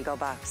once again, go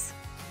Bucks.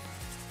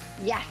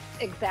 Yes,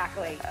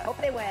 exactly. Hope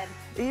they win.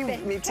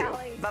 Me too.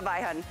 Callie.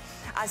 Bye-bye, hun.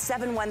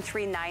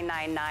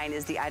 713999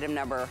 is the item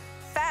number.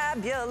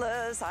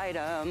 Fabulous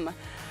item.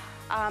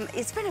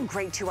 It's been a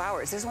great 2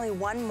 hours. There's only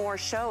one more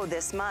show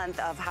this month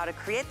of how to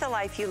create the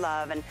life you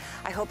love, and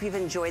I hope you've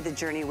enjoyed the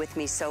journey with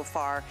me so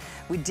far.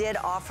 We did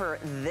offer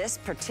this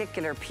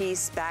particular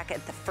piece back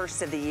at the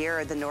first of the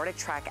year. The Nordic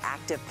Track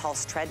Active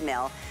Pulse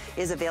Treadmill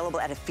is available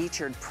at a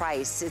featured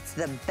price. It's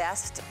the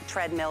best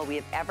treadmill we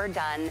have ever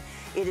done.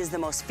 It is the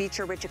most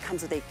feature-rich. It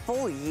comes with a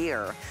full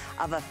year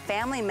of a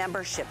family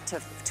membership to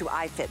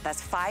iFit.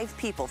 That's 5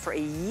 people for a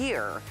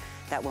year.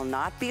 That will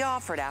not be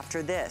offered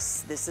after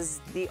this. This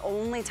is the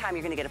only time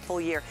you're gonna get a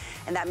full year,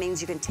 and that means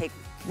you can take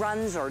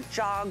runs or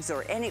jogs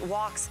or any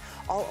walks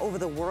all over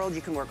the world. You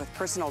can work with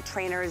personal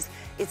trainers.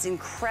 It's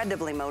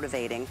incredibly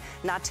motivating.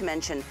 Not to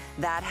mention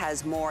that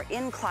has more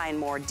incline,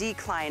 more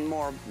decline,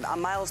 more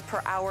miles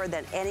per hour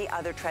than any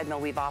other treadmill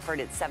we've offered.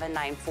 It's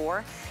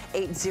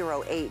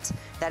 794-808.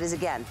 That is,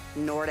 again,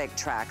 Nordic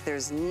Track.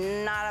 There's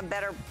not a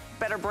better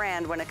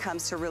brand when it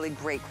comes to really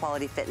great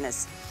quality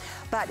fitness.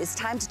 But it's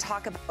time to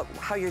talk about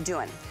how you're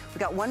doing. We've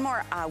got one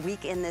more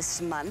week in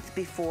this month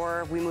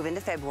before we move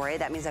into February.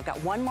 That means I've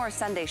got one more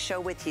Sunday show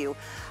with you.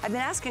 I've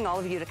been asking all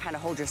of you to kind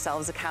of hold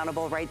yourselves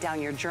accountable, write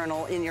down your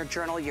journal,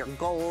 your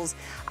goals.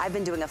 I've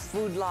been doing a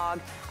food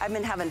log. I've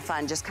been having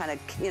fun, just kind of,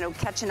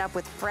 catching up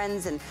with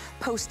friends and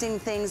posting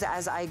things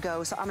as I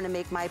go. So I'm gonna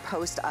make my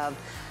post of,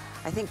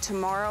 I think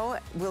tomorrow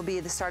will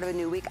be the start of a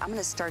new week. I'm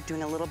gonna start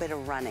doing a little bit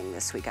of running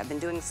this week. I've been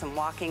doing some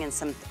walking and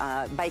some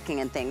biking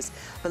and things.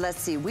 But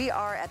let's see, we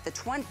are at the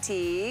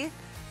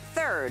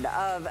 23rd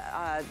of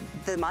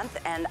the month,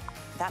 and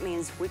That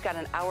means we've got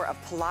an hour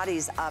of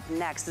Pilates up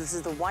next. This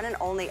is the one and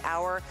only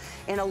hour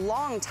in a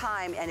long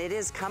time, and it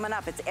is coming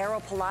up. It's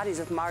Aero Pilates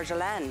with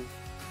Marjolaine.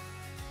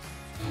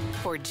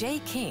 For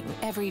Jay King,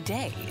 every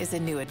day is a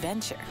new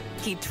adventure.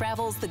 He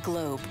travels the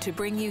globe to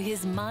bring you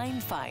his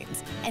mind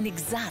finds and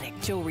exotic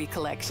jewelry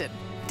collection.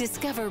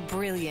 Discover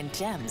brilliant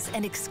gems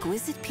and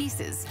exquisite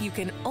pieces you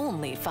can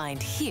only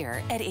find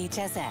here at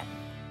HSN.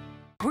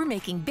 We're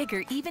making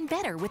bigger even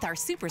better with our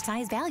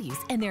supersize values,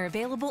 and they're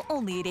available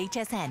only at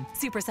HSN.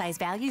 Supersize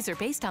values are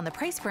based on the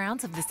price per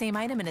ounce of the same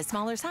item in a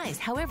smaller size.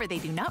 However, they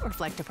do not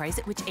reflect a price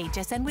at which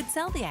HSN would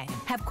sell the item.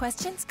 Have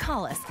questions?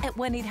 Call us at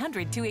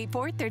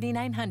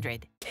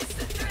 1-800-284-3900. It's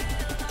the thrill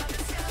of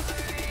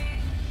discovery.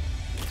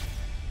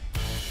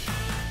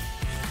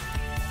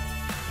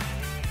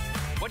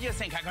 What do you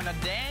think? I'm gonna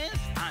dance?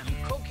 I'm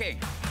cooking.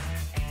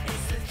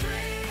 It's the thrill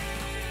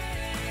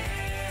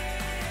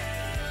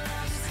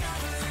of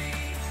discovery.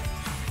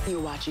 You're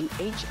watching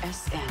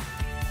HSN.